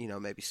had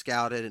maybe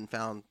scouted and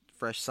found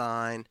fresh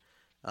sign?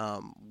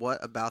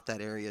 What about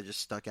that area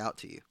just stuck out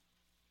to you?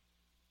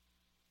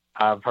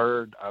 I've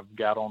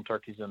got on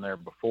turkeys in there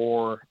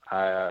before.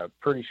 I'm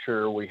pretty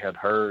sure we had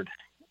heard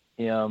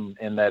him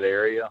in that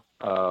area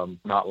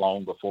not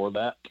long before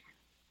that.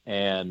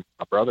 And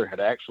my brother had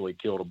actually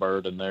killed a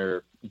bird in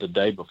there the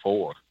day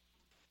before.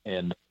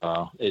 And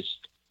it's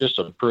just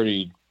a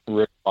pretty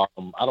rich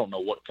bottom. I don't know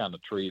what kind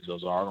of trees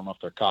those are. I don't know if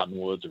they're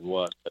cottonwoods or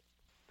what. But,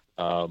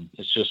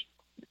 it's just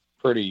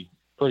pretty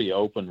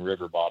open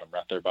river bottom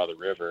right there by the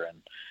river.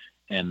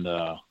 And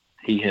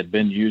he had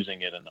been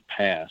using it in the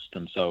past.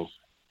 And so,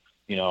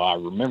 I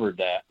remembered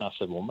that. And I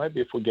said, well,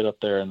 maybe if we get up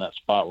there in that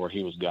spot where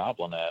he was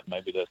gobbling at,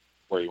 maybe that's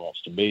where he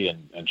wants to be.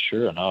 And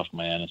sure enough,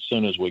 man, as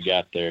soon as we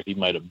got there, he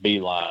made a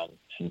beeline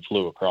and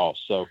flew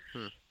across. So,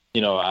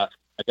 I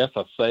guess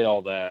I say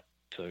all that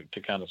to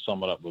kind of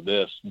sum it up with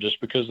this. Just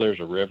because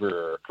there's a river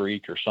or a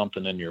creek or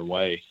something in your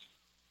way,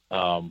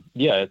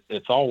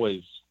 it's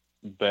always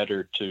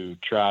better to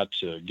try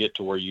to get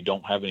to where you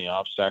don't have any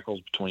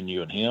obstacles between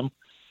you and him.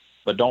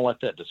 But don't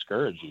let that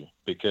discourage you,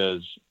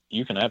 because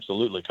you can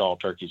absolutely call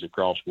turkeys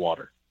across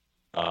water.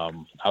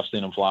 I've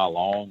seen them fly a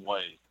long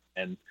way.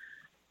 And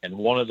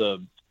one of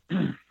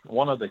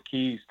the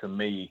keys to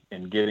me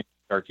in getting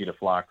a turkey to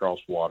fly across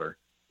water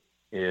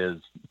is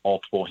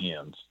multiple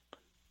hens.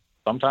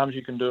 Sometimes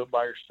you can do it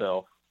by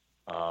yourself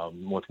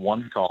with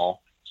one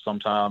call.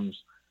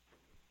 Sometimes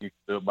you can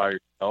do it by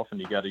yourself, and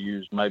you got to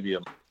use maybe a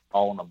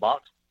call in a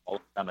box,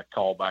 kind of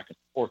call back and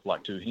forth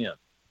like two hens.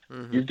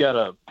 Mm-hmm. You've got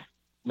to.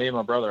 Me and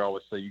my brother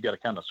always say you got to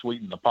kind of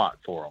sweeten the pot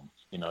for them.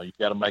 You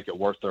got to make it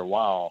worth their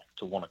while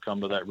to want to come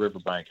to that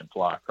riverbank and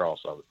fly across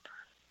of it.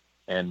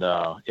 And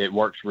it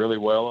works really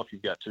well. If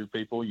you've got two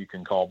people, you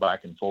can call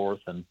back and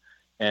forth. And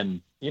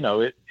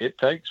it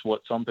takes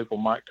what some people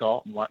might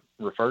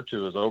refer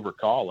to as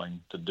overcalling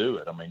to do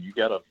it. I mean, you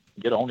got to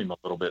get on him a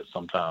little bit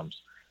sometimes.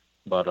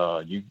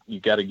 But you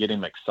got to get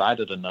him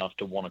excited enough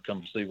to want to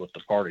come see what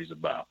the party's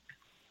about.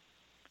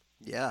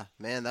 Yeah,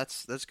 man,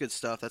 that's good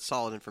stuff. That's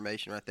solid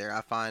information right there. I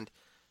find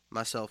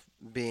myself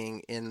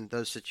being in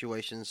those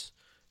situations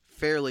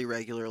fairly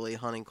regularly,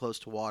 hunting close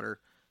to water,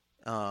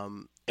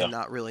 and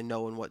not really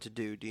knowing what to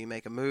do. Do you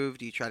make a move?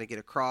 Do you try to get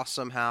across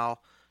somehow?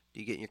 Do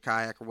you get in your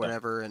kayak or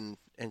whatever and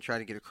try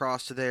to get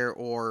across to there,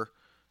 or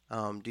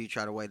do you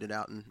try to wait it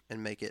out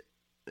and make it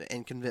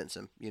and convince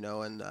him?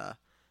 And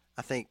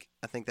I think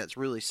that's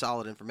really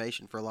solid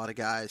information for a lot of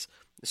guys,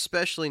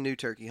 especially new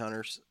turkey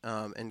hunters,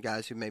 and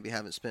guys who maybe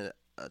haven't spent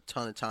a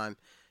ton of time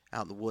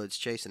out in the woods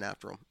chasing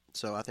after them.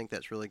 So I think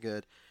that's really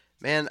good.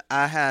 Man,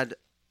 I had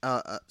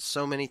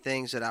so many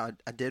things that I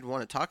did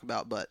want to talk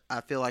about, but I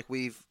feel like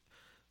we've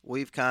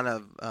kind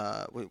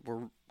of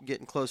we're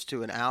getting close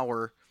to an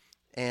hour,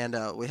 and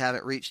we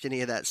haven't reached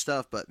any of that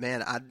stuff. But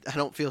man, I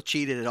don't feel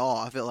cheated at all.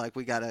 I feel like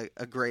we got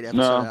a great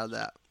episode out of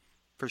that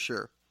for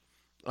sure.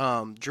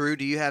 Drew,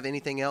 do you have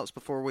anything else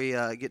before we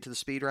get to the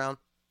speed round?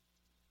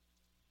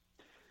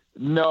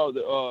 No,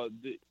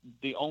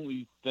 the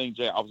only thing,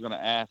 Jay, I was going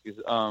to ask is,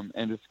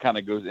 and this kind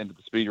of goes into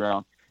the speed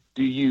round.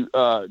 Do you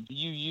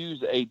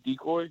use a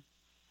decoy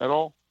at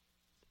all?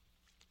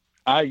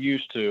 I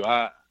used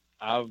to.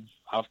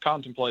 I've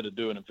contemplated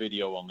doing a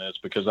video on this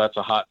because that's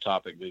a hot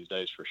topic these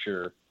days for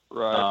sure.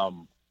 Right.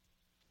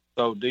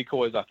 So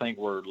decoys, I think,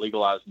 were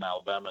legalized in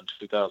Alabama in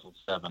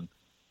 2007,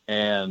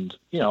 and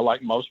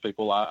like most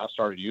people, I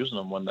started using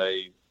them when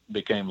they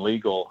became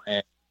legal,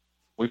 and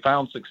we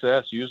found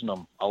success using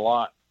them a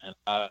lot. And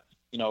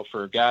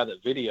for a guy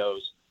that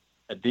videos,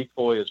 a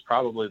decoy is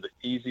probably the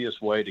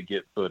easiest way to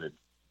get footed.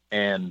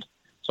 And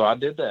so I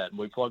did that, and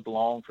we plugged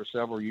along for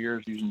several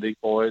years using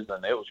decoys,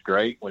 and it was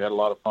great. We had a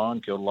lot of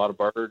fun, killed a lot of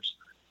birds.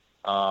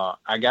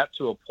 I got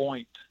to a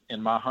point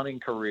in my hunting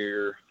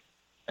career,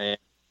 and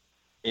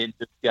it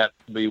just got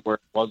to be where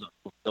it wasn't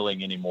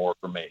fulfilling anymore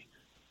for me.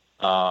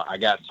 I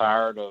got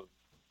tired of,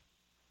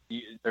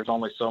 there's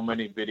only so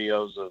many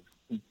videos of,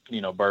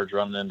 birds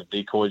running into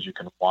decoys you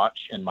can watch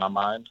in my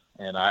mind.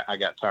 And I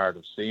got tired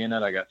of seeing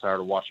it. I got tired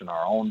of watching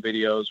our own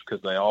videos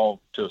because they all,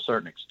 to a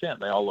certain extent,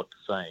 they all look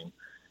the same.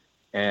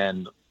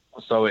 And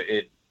so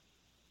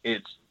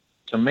it's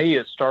to me,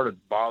 it started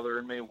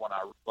bothering me when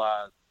I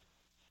realized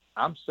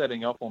I'm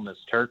setting up on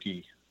this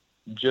turkey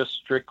just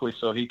strictly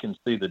so he can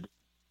see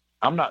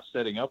I'm not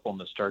setting up on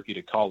this turkey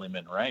to call him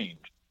in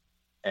range.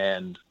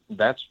 And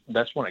that's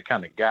when it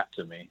kind of got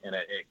to me. And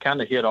it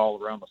kind of hit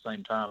all around the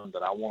same time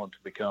that I wanted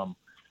to become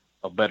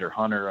a better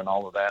hunter and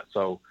all of that.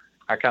 So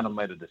I kind of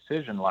made a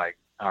decision like,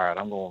 all right,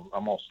 I'm going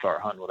to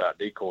start hunting without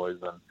decoys.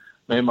 And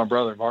me and my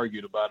brother have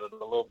argued about it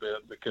a little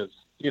bit because,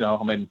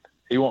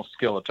 he wants to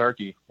kill a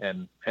turkey,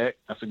 and heck,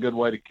 that's a good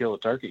way to kill a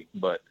turkey.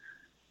 But,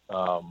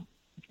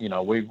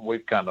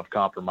 we've kind of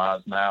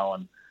compromised now.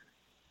 And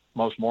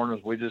most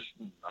mornings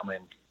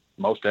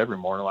most every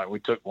morning, like we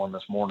took one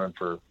this morning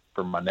for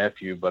my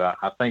nephew, but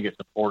I think it's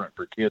important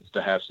for kids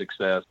to have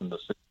success and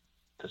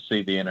to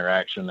see the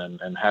interaction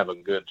and have a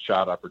good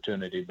shot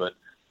opportunity. But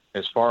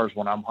as far as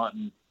when I'm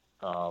hunting,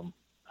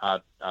 I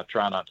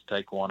try not to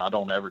take one. I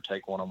don't ever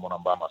take one of them when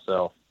I'm by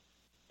myself.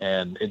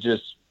 And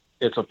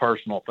it's a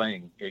personal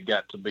thing. It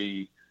got to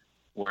be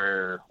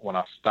where when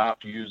I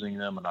stopped using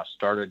them and I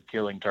started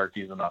killing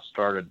turkeys and I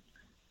started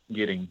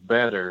getting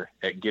better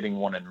at getting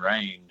one in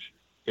range,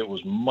 it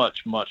was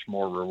much, much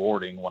more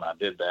rewarding when I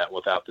did that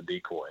without the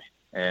decoy.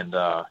 And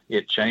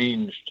it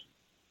changed,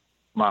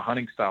 my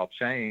hunting style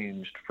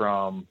changed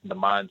from the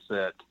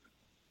mindset,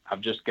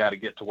 I've just got to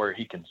get to where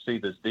he can see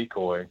this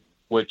decoy,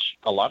 which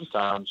a lot of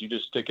times you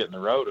just stick it in the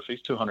road. If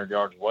he's 200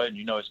 yards away and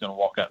he's going to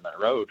walk out in that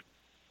road,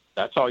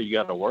 that's all you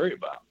got to worry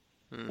about.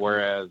 Mm-hmm.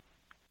 Whereas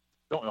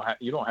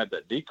you don't have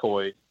that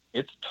decoy,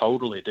 it's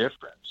totally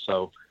different.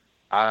 So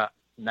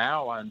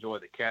now I enjoy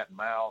the cat and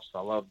mouse.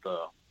 I love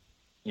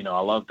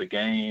the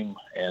game,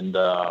 and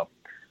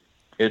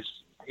it's,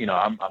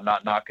 I'm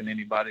not knocking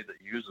anybody that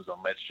uses them.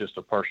 It's just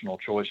a personal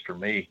choice for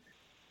me,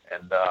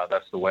 and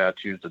that's the way I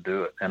choose to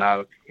do it. And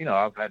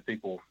I've had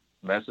people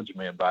message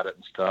me about it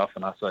and stuff,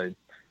 and I say,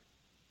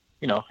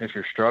 if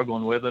you're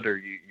struggling with it or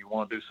you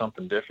want to do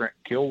something different,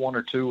 kill one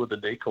or two with a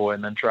decoy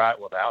and then try it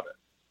without it.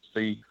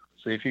 See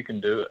if you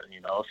can do it.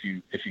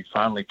 If you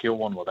finally kill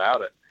one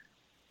without it,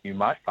 you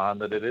might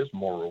find that it is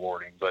more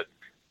rewarding. But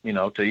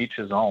to each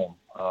his own.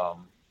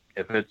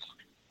 If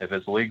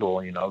it's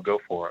legal,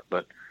 go for it.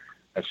 But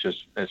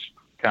it's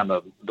kind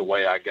of the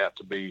way I got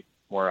to be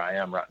where I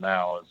am right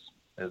now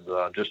is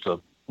just a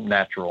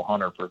natural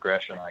hunter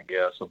progression, I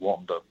guess, of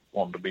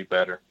wanting to be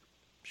better.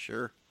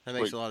 Sure, that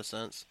makes a lot of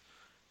sense.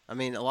 I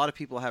mean, a lot of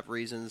people have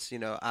reasons.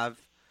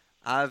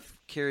 I've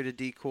carried a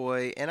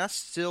decoy, and I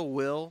still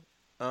will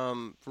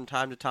from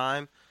time to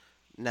time.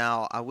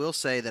 Now, I will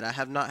say that I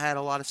have not had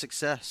a lot of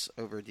success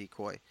over a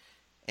decoy,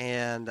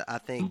 and I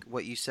think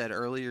what you said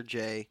earlier,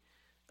 Jay,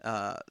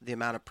 the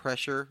amount of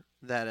pressure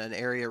that an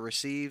area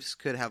receives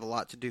could have a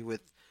lot to do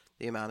with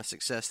the amount of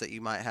success that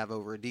you might have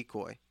over a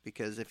decoy.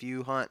 Because if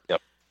you hunt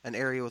an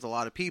area with a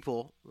lot of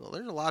people, well,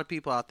 there's a lot of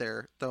people out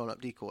there throwing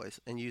up decoys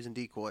and using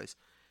decoys.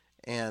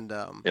 And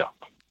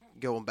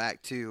going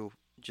back to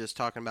just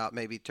talking about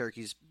maybe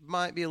turkeys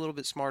might be a little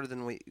bit smarter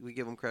than we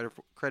give them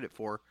credit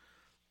for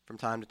from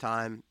time to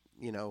time.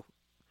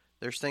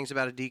 There's things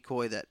about a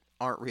decoy that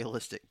aren't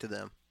realistic to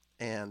them.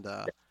 And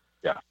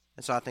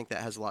and so I think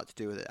that has a lot to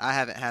do with it. I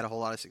haven't had a whole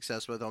lot of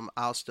success with them.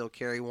 I'll still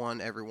carry one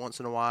every once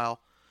in a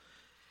while.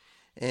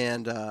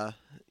 And,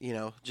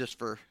 just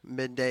for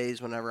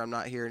middays, whenever I'm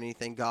not hearing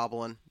anything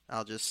gobbling,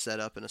 I'll just set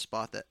up in a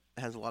spot that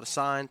has a lot of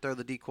sign, throw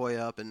the decoy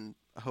up, and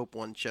hope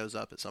one shows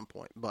up at some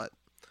point. But,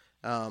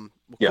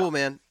 cool,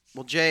 man.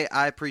 Well, Jay,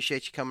 I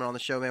appreciate you coming on the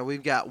show, man.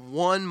 We've got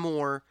one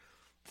more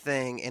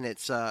thing, and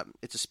it's a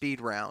speed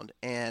round.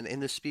 And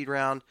in this speed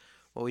round,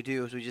 what we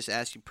do is we just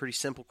ask you pretty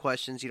simple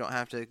questions. You don't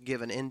have to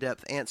give an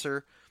in-depth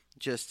answer.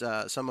 Just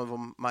some of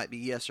them might be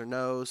yes or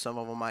no. Some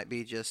of them might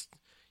be just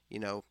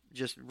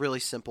really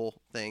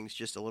simple things.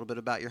 Just a little bit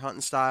about your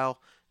hunting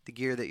style, the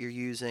gear that you're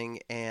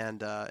using,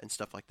 and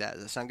stuff like that.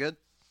 Does that sound good?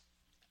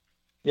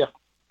 Yeah.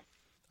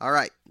 All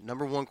right.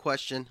 Number one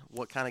question: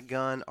 what kind of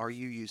gun are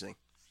you using?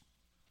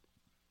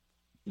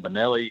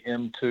 Benelli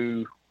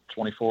M2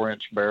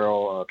 24-inch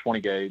barrel,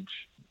 20 gauge.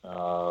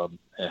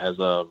 It has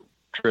a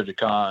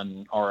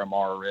Trijicon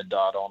RMR red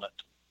dot on it,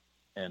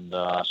 and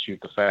I shoot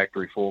the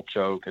factory full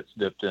choke. It's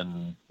dipped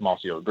in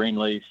mossy oak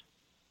greenleaf,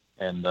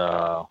 and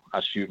I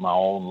shoot my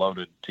own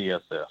loaded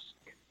TSS.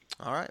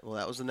 All right. Well,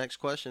 that was the next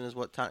question: is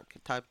what type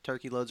of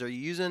turkey loads are you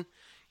using?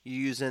 You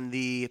using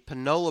the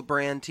Panola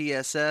brand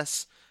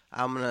TSS?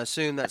 I'm going to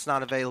assume that's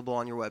not available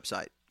on your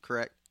website, correct?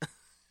 correct?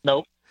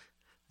 Nope.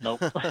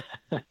 Nope.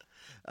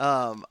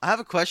 I have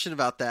a question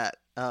about that,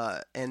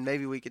 and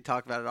maybe we could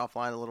talk about it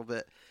offline a little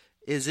bit.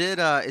 Is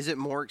it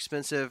more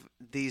expensive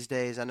these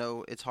days? I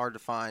know it's hard to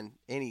find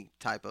any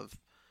type of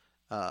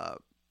uh,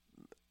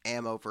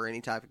 ammo for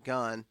any type of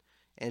gun,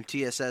 and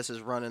TSS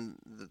is running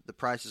the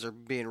prices are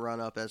being run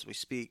up as we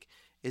speak.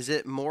 Is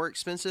it more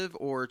expensive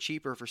or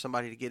cheaper for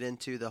somebody to get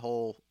into the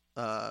whole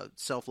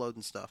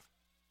self-loading stuff?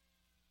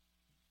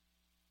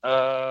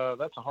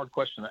 That's a hard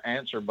question to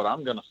answer, but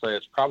I'm going to say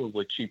it's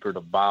probably cheaper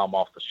to buy them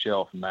off the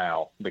shelf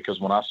now, because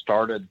when I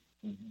started,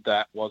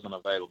 that wasn't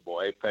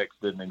available. Apex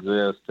didn't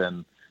exist,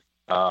 and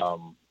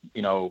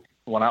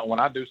when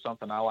I do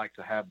something, I like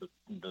to have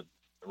the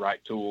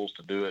right tools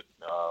to do it,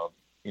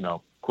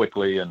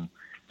 quickly and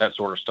that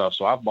sort of stuff.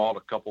 So I've bought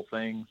a couple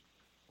things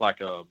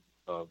like a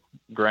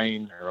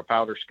grain or a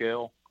powder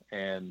scale,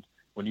 and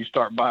when you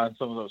start buying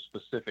some of those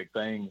specific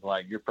things,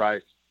 like your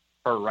price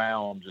per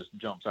round just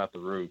jumps out the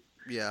roof.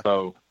 Yeah.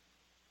 So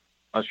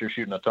unless you're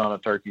shooting a ton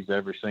of turkeys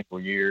every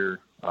single year,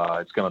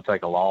 it's going to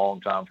take a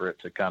long time for it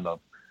to kind of,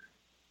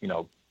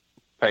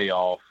 pay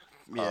off.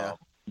 Yeah.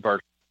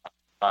 Versus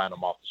buying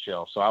them off the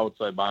shelf. So I would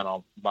say buying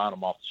them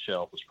off the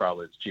shelf is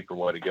probably the cheaper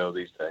way to go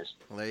these days.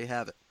 Well, there you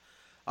have it.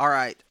 All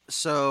right.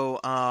 So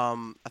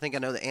I think I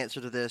know the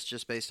answer to this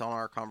just based on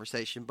our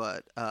conversation,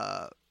 but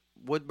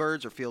wood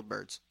birds or field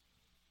birds?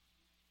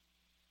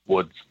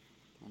 Woods.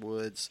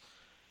 Woods.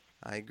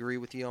 I agree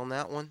with you on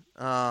that one.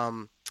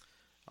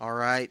 All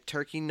right.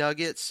 Turkey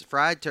nuggets,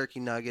 fried turkey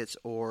nuggets,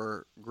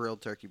 or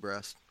grilled turkey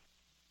breast?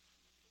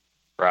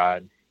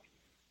 Fried.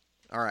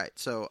 All right.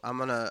 So I'm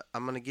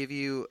gonna give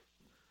you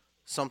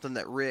something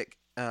that Rick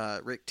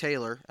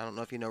Taylor, I don't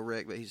know if you know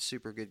Rick, but he's a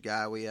super good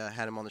guy. We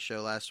had him on the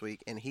show last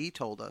week, and he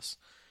told us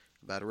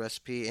about a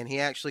recipe. And he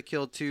actually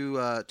killed two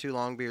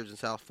longbeards in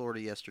South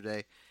Florida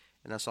yesterday,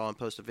 and I saw him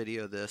post a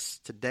video of this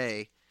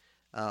today.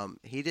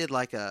 He did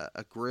like a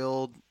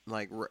grilled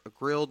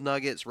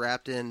nuggets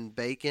wrapped in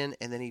bacon,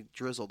 and then he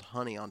drizzled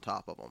honey on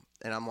top of them.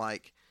 And I'm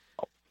like,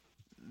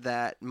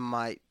 that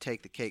might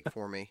take the cake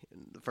for me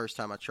the first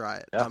time I try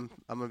it. Yeah. I'm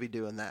gonna be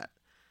doing that.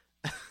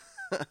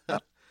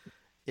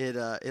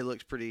 It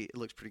looks pretty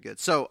good.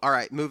 So, all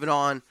right, moving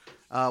on.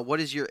 What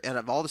is your, out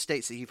of all the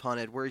states that you've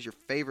hunted, where is your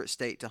favorite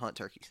state to hunt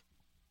turkeys?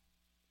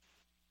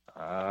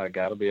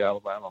 Gotta be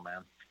Alabama,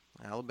 man.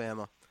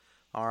 Alabama.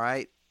 All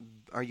right.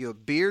 Are you a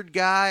beard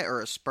guy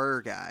or a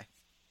spur guy?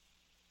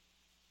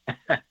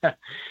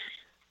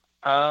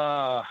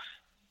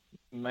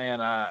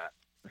 Man,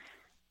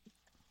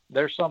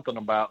 there's something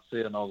about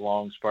seeing those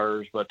long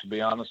spurs, but to be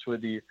honest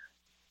with you,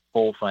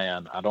 full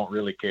fan. I don't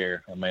really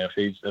care. I mean,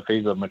 if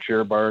he's a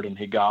mature bird and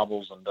he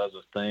gobbles and does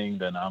his thing,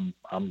 then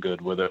I'm good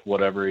with it.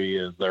 Whatever he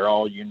is, they're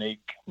all unique.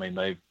 I mean,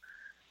 they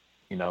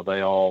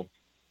all.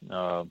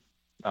 I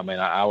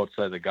would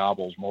say the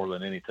gobbles more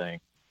than anything.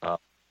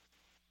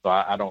 So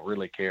I don't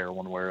really care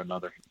one way or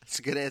another. That's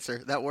a good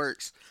answer. That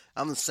works.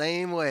 I'm the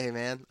same way,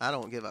 man. I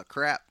don't give a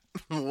crap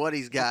what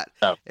he's got.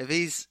 No. If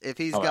he's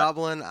Okay.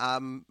 gobbling,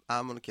 I'm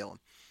gonna kill him.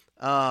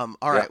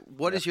 All right.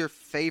 What is your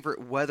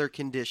favorite weather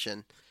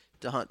condition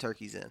to hunt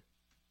turkeys in?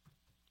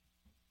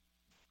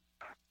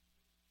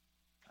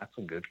 That's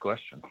a good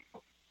question.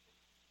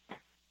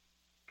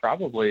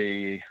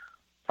 Probably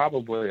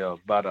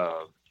about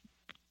a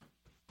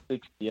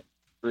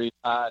 68-degree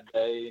high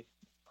day,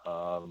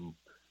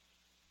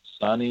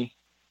 sunny,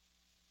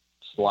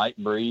 slight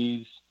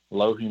breeze,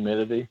 low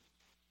humidity.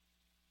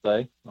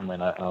 I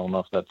don't know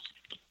if that's.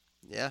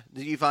 Yeah.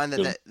 Do you find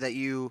that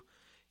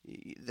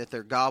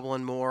they're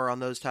gobbling more on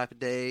those type of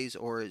days,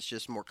 or it's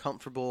just more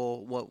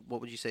comfortable? What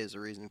would you say is the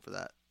reason for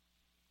that?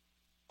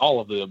 All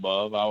of the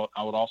above.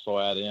 I would also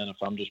add in, if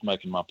I'm just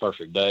making my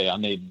perfect day, I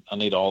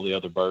need all the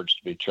other birds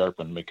to be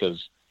chirping,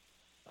 because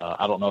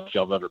I don't know if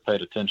y'all have ever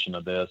paid attention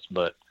to this,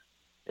 but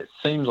it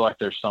seems like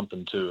there's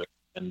something to it.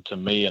 And to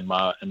me, in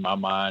my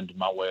mind,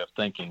 my way of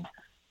thinking,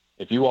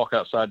 if you walk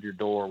outside your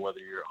door, whether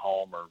you're at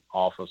home or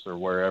office or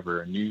wherever,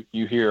 and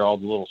you hear all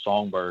the little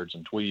songbirds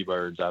and tweety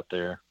birds out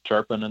there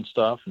chirping and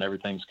stuff, and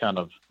everything's kind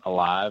of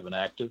alive and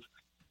active,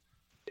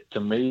 to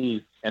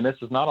me, and this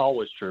is not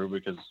always true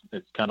because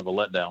it's kind of a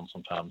letdown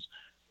sometimes,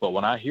 but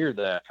when I hear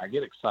that, I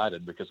get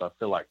excited because I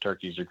feel like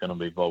turkeys are going to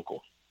be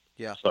vocal.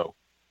 Yeah. So,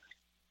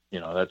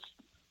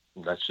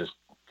 that's just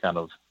kind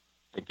of,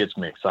 it gets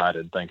me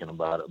excited thinking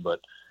about it. But,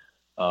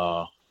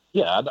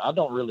 I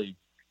don't really,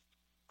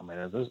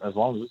 as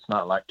long as it's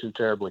not like too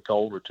terribly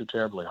cold or too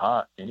terribly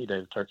hot, any day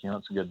the turkey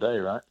hunt's a good day,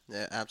 right?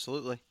 Yeah,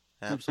 absolutely.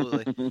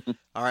 Absolutely.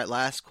 All right,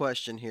 last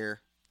question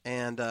here.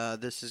 And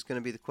this is going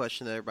to be the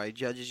question that everybody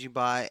judges you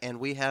by. And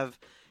we have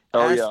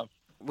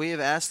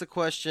asked the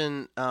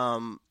question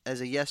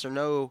as a yes or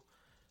no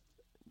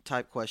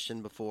type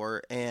question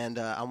before. And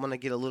I'm going to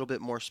get a little bit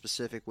more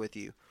specific with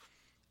you.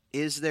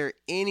 Is there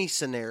any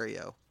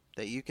scenario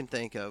that you can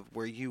think of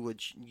where you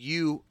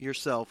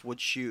yourself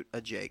would shoot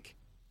a Jake?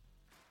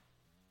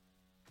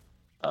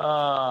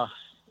 By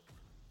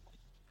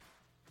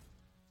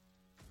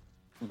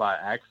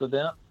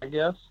accident, I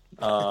guess.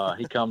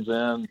 He comes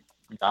in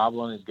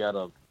gobbling. He's got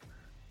a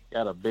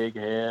got a big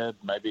head.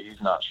 Maybe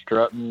he's not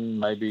strutting.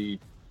 Maybe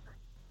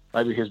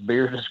his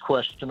beard is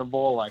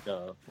questionable, like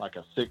a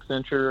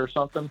 6-incher or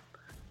something.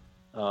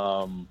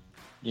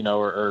 You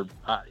know,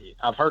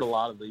 I've heard a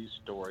lot of these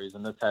stories,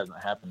 and this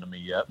hasn't happened to me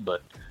yet,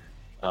 but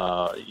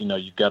you know,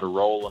 you've got a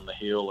roll in the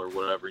hill or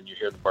whatever, and you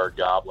hear the bird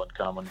gobbling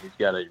coming. He's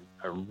got a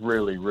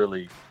really,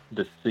 really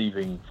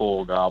deceiving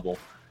full gobble.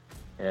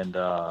 And,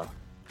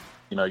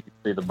 you know, you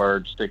see the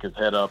bird stick his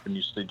head up and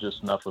you see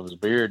just enough of his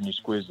beard and you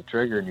squeeze the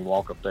trigger and you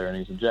walk up there and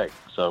he's a jake.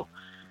 So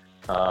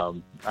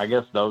I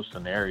guess those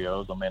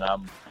scenarios, I mean,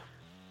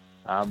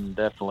 I'm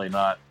definitely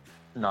not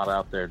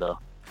out there to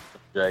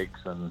jakes,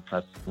 and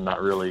that's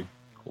not really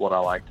what I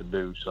like to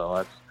do.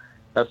 So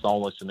that's the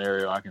only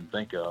scenario I can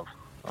think of.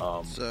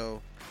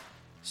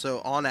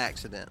 So on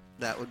accident,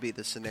 that would be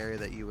the scenario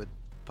that you would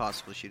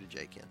possibly shoot a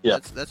jake in. Yeah.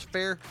 That's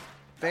fair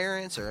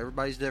answer.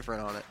 Everybody's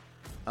different on it.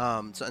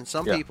 And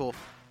some Yeah. people,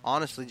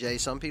 honestly, Jay,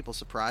 some people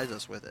surprise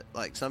us with it.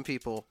 Like some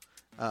people,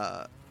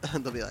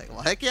 they'll be like,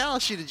 "Well, heck yeah, I'll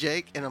shoot a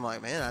jake," and I'm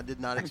like, "Man, I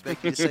did not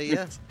expect you to say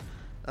yes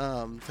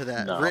to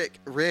that." No.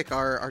 Rick,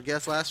 our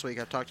guest last week,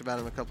 I've talked about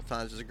him a couple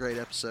times. It's a great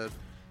episode.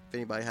 If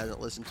anybody hasn't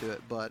listened to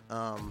it, but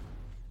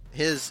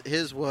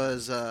his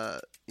was,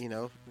 you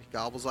know, he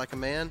gobbles like a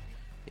man,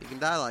 he can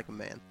die like a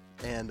man,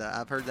 and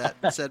I've heard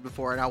that said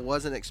before, and I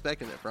wasn't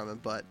expecting it from him,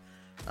 but.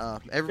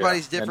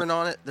 Everybody's different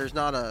on it. There's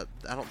not I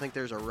don't think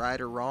there's a right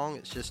or wrong.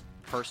 It's just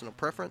personal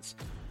preference.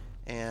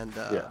 And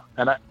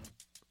and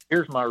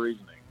here's my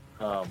reasoning.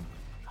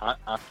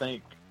 I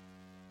think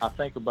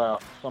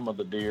about some of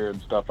the deer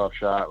and stuff I've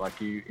shot. Like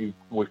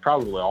we've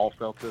probably all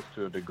felt this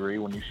to a degree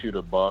when you shoot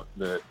a buck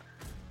that,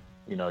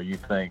 you know, you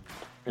think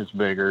is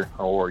bigger,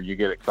 or you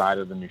get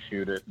excited and you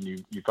shoot it, and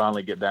you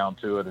finally get down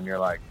to it, and you're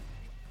like,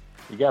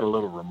 you got a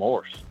little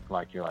remorse.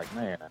 Like you're like,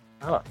 man,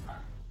 I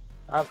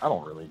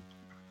don't really.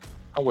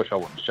 I wish I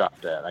wouldn't have shot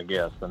that, I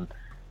guess. And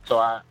so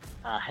I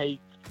hate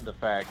the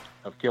fact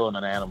of killing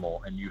an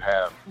animal and you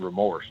have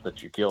remorse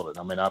that you killed it.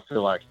 I mean, I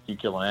feel like if you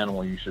kill an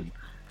animal, you should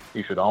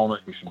own it.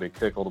 You should be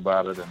tickled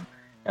about it.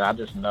 And I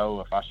just know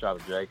if I shot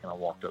a jake and I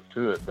walked up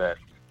to it, that,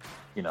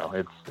 you know,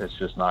 it's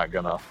just not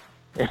gonna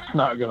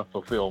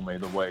fulfill me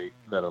the way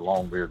that a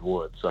longbeard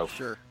would. So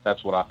sure.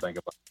 That's what I think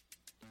about.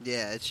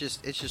 Yeah, it's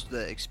just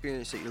the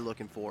experience that you're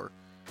looking for,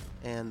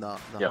 and the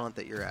hunt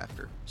that you're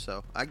after.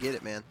 So I get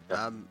it, man.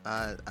 Yep.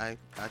 I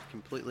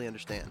completely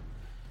understand,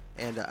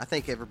 and I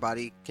think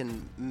everybody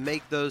can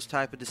make those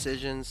type of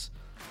decisions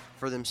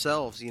for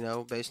themselves, you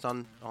know, based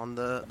on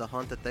the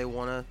hunt that they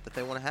wanna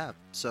have.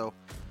 So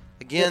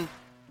again,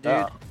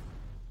 dude,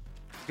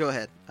 go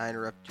ahead. I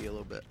interrupted you a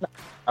little bit.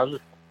 I was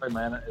just saying,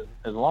 man,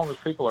 as long as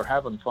people are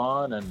having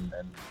fun and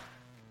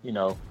you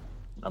know,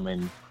 I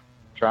mean,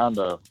 trying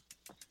to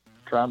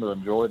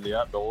enjoy the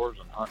outdoors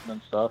and hunting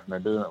and stuff, and they're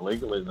doing it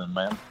legally, then,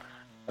 man,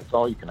 that's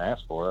all you can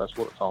ask for. That's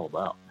what it's all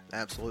about.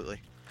 Absolutely.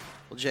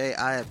 Well, Jay,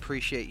 I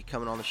appreciate you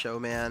coming on the show,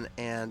 man,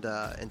 and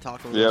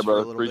talking with Yeah, us for a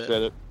brother, little appreciate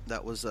bit. it.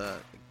 That was a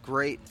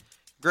great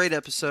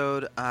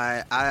episode.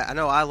 I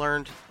know I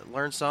learned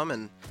some,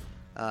 and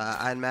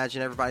I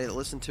imagine everybody that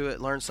listened to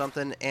it learned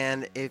something.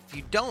 And if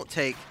you don't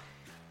take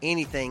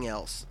anything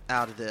else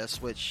out of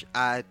this, which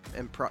I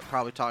am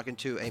probably talking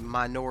to a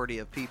minority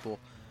of people,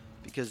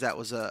 because that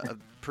was a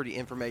pretty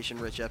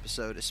information-rich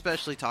episode,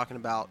 especially talking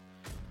about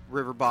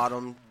river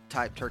bottom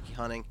type turkey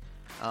hunting.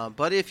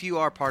 But if you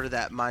are part of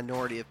that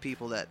minority of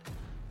people that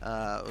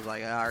was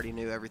like, I already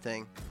knew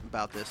everything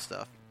about this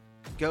stuff,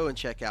 go and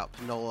check out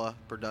Panola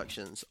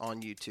Productions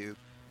on YouTube.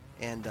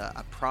 And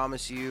I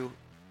promise you,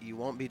 you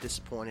won't be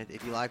disappointed.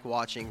 If you like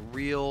watching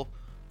real,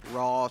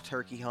 raw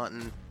turkey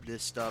hunting,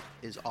 this stuff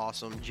is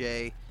awesome.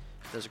 Jay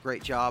does a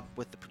great job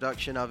with the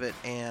production of it,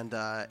 and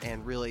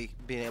really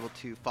being able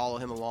to follow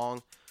him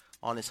along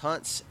on his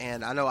hunts.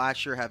 And I know I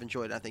sure have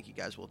enjoyed it. I think you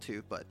guys will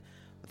too. But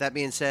with that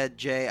being said,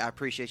 Jay, I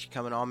appreciate you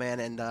coming on, man.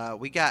 And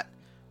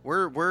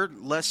we're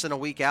less than a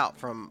week out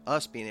from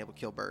us being able to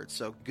kill birds.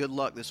 So good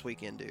luck this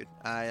weekend, dude.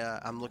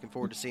 I'm looking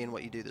forward to seeing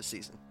what you do this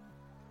season.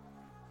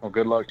 Well,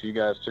 good luck to you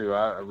guys too.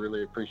 I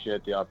really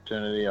appreciate the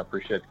opportunity. I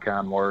appreciate the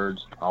kind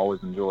words. I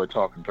always enjoy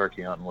talking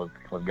turkey hunting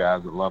with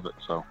guys that love it.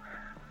 So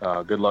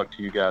good luck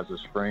to you guys this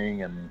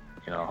spring, and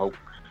you know,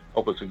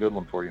 hope it's a good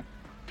one for you.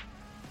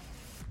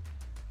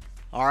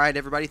 All right,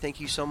 everybody, thank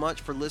you so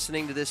much for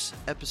listening to this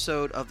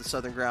episode of the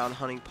Southern Ground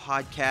Hunting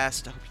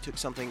Podcast. I hope you took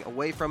something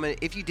away from it.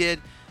 If you did,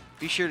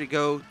 be sure to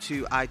go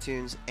to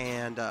iTunes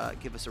and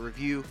give us a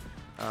review.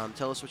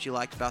 Tell us what you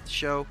liked about the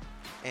show,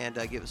 and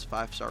give us a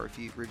 5-star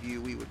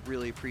review. We would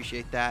really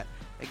appreciate that.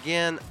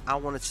 Again, I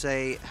want to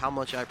say how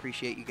much I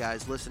appreciate you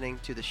guys listening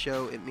to the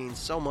show. It means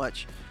so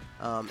much.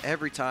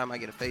 Every time I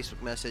get a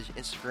Facebook message,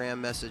 Instagram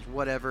message,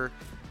 whatever,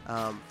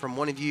 from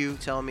one of you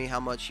telling me how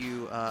much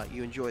you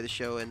enjoy the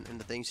show and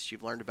the things that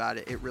you've learned about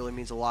it, it really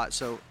means a lot.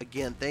 So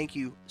again, thank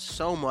you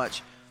so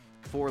much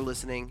for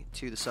listening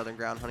to the Southern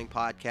Ground Hunting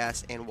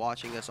Podcast and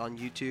watching us on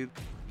YouTube.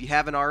 If you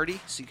haven't already,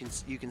 so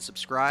you can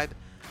subscribe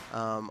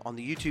on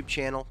the YouTube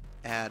channel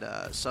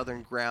at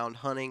Southern Ground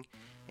Hunting,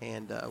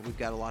 and we've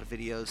got a lot of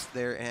videos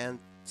there, and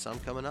some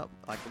coming up.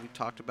 Like we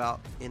talked about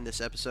in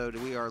this episode,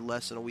 we are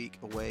less than a week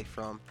away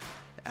from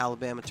the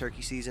Alabama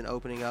turkey season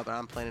opening up, and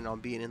I'm planning on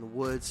being in the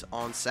woods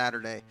on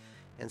Saturday.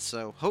 And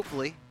so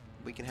hopefully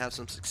we can have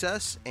some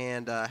success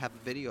and have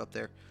a video up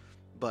there.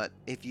 But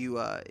if you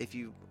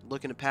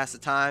looking to pass the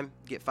time,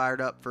 get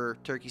fired up for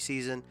turkey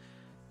season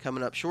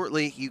coming up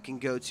shortly, you can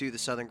go to the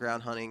Southern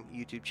Ground Hunting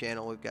YouTube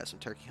channel. We've got some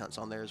turkey hunts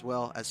on there as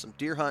well as some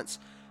deer hunts,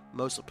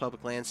 mostly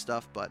public land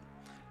stuff. But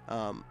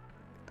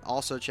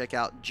also check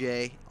out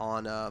Jay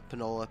on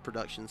Panola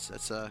Productions.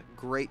 That's a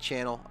great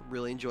channel.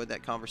 Really enjoyed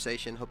that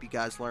conversation. Hope you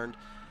guys learned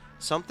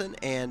something.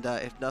 And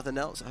if nothing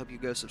else, I hope you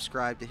go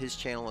subscribe to his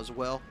channel as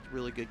well.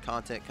 Really good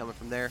content coming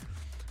from there.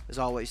 As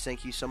always,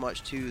 thank you so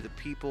much to the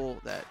people,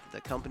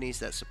 the companies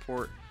that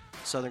support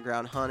Southern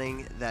Ground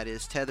Hunting. That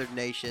is Tethered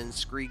Nation,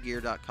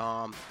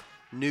 ScreeGear.com,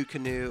 New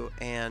Canoe,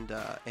 and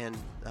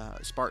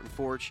Spartan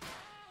Forge.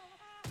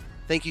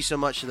 Thank you so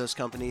much to those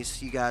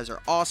companies. You guys are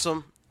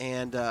awesome.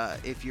 And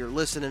if you're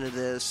listening to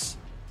this,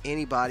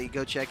 anybody,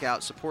 go check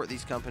out, support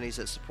these companies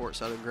that support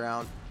Southern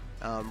Ground.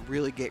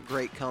 Really get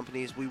great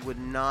companies. We would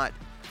not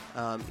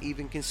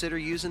even consider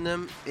using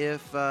them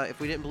if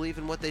we didn't believe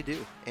in what they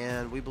do.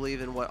 And we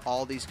believe in what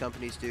all these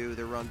companies do.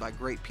 They're run by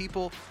great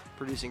people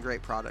producing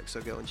great products,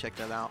 so go and check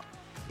them out.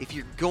 If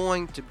you're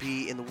going to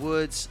be in the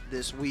woods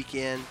this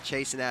weekend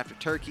chasing after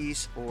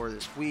turkeys, or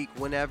this week,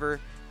 whenever,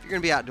 if you're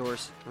going to be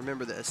outdoors,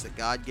 remember this, that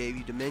God gave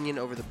you dominion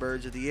over the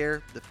birds of the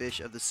air, the fish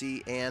of the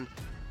sea, and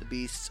the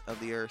beasts of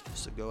the earth.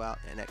 So go out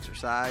and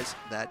exercise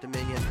that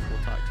dominion.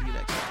 We'll talk to you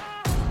next time.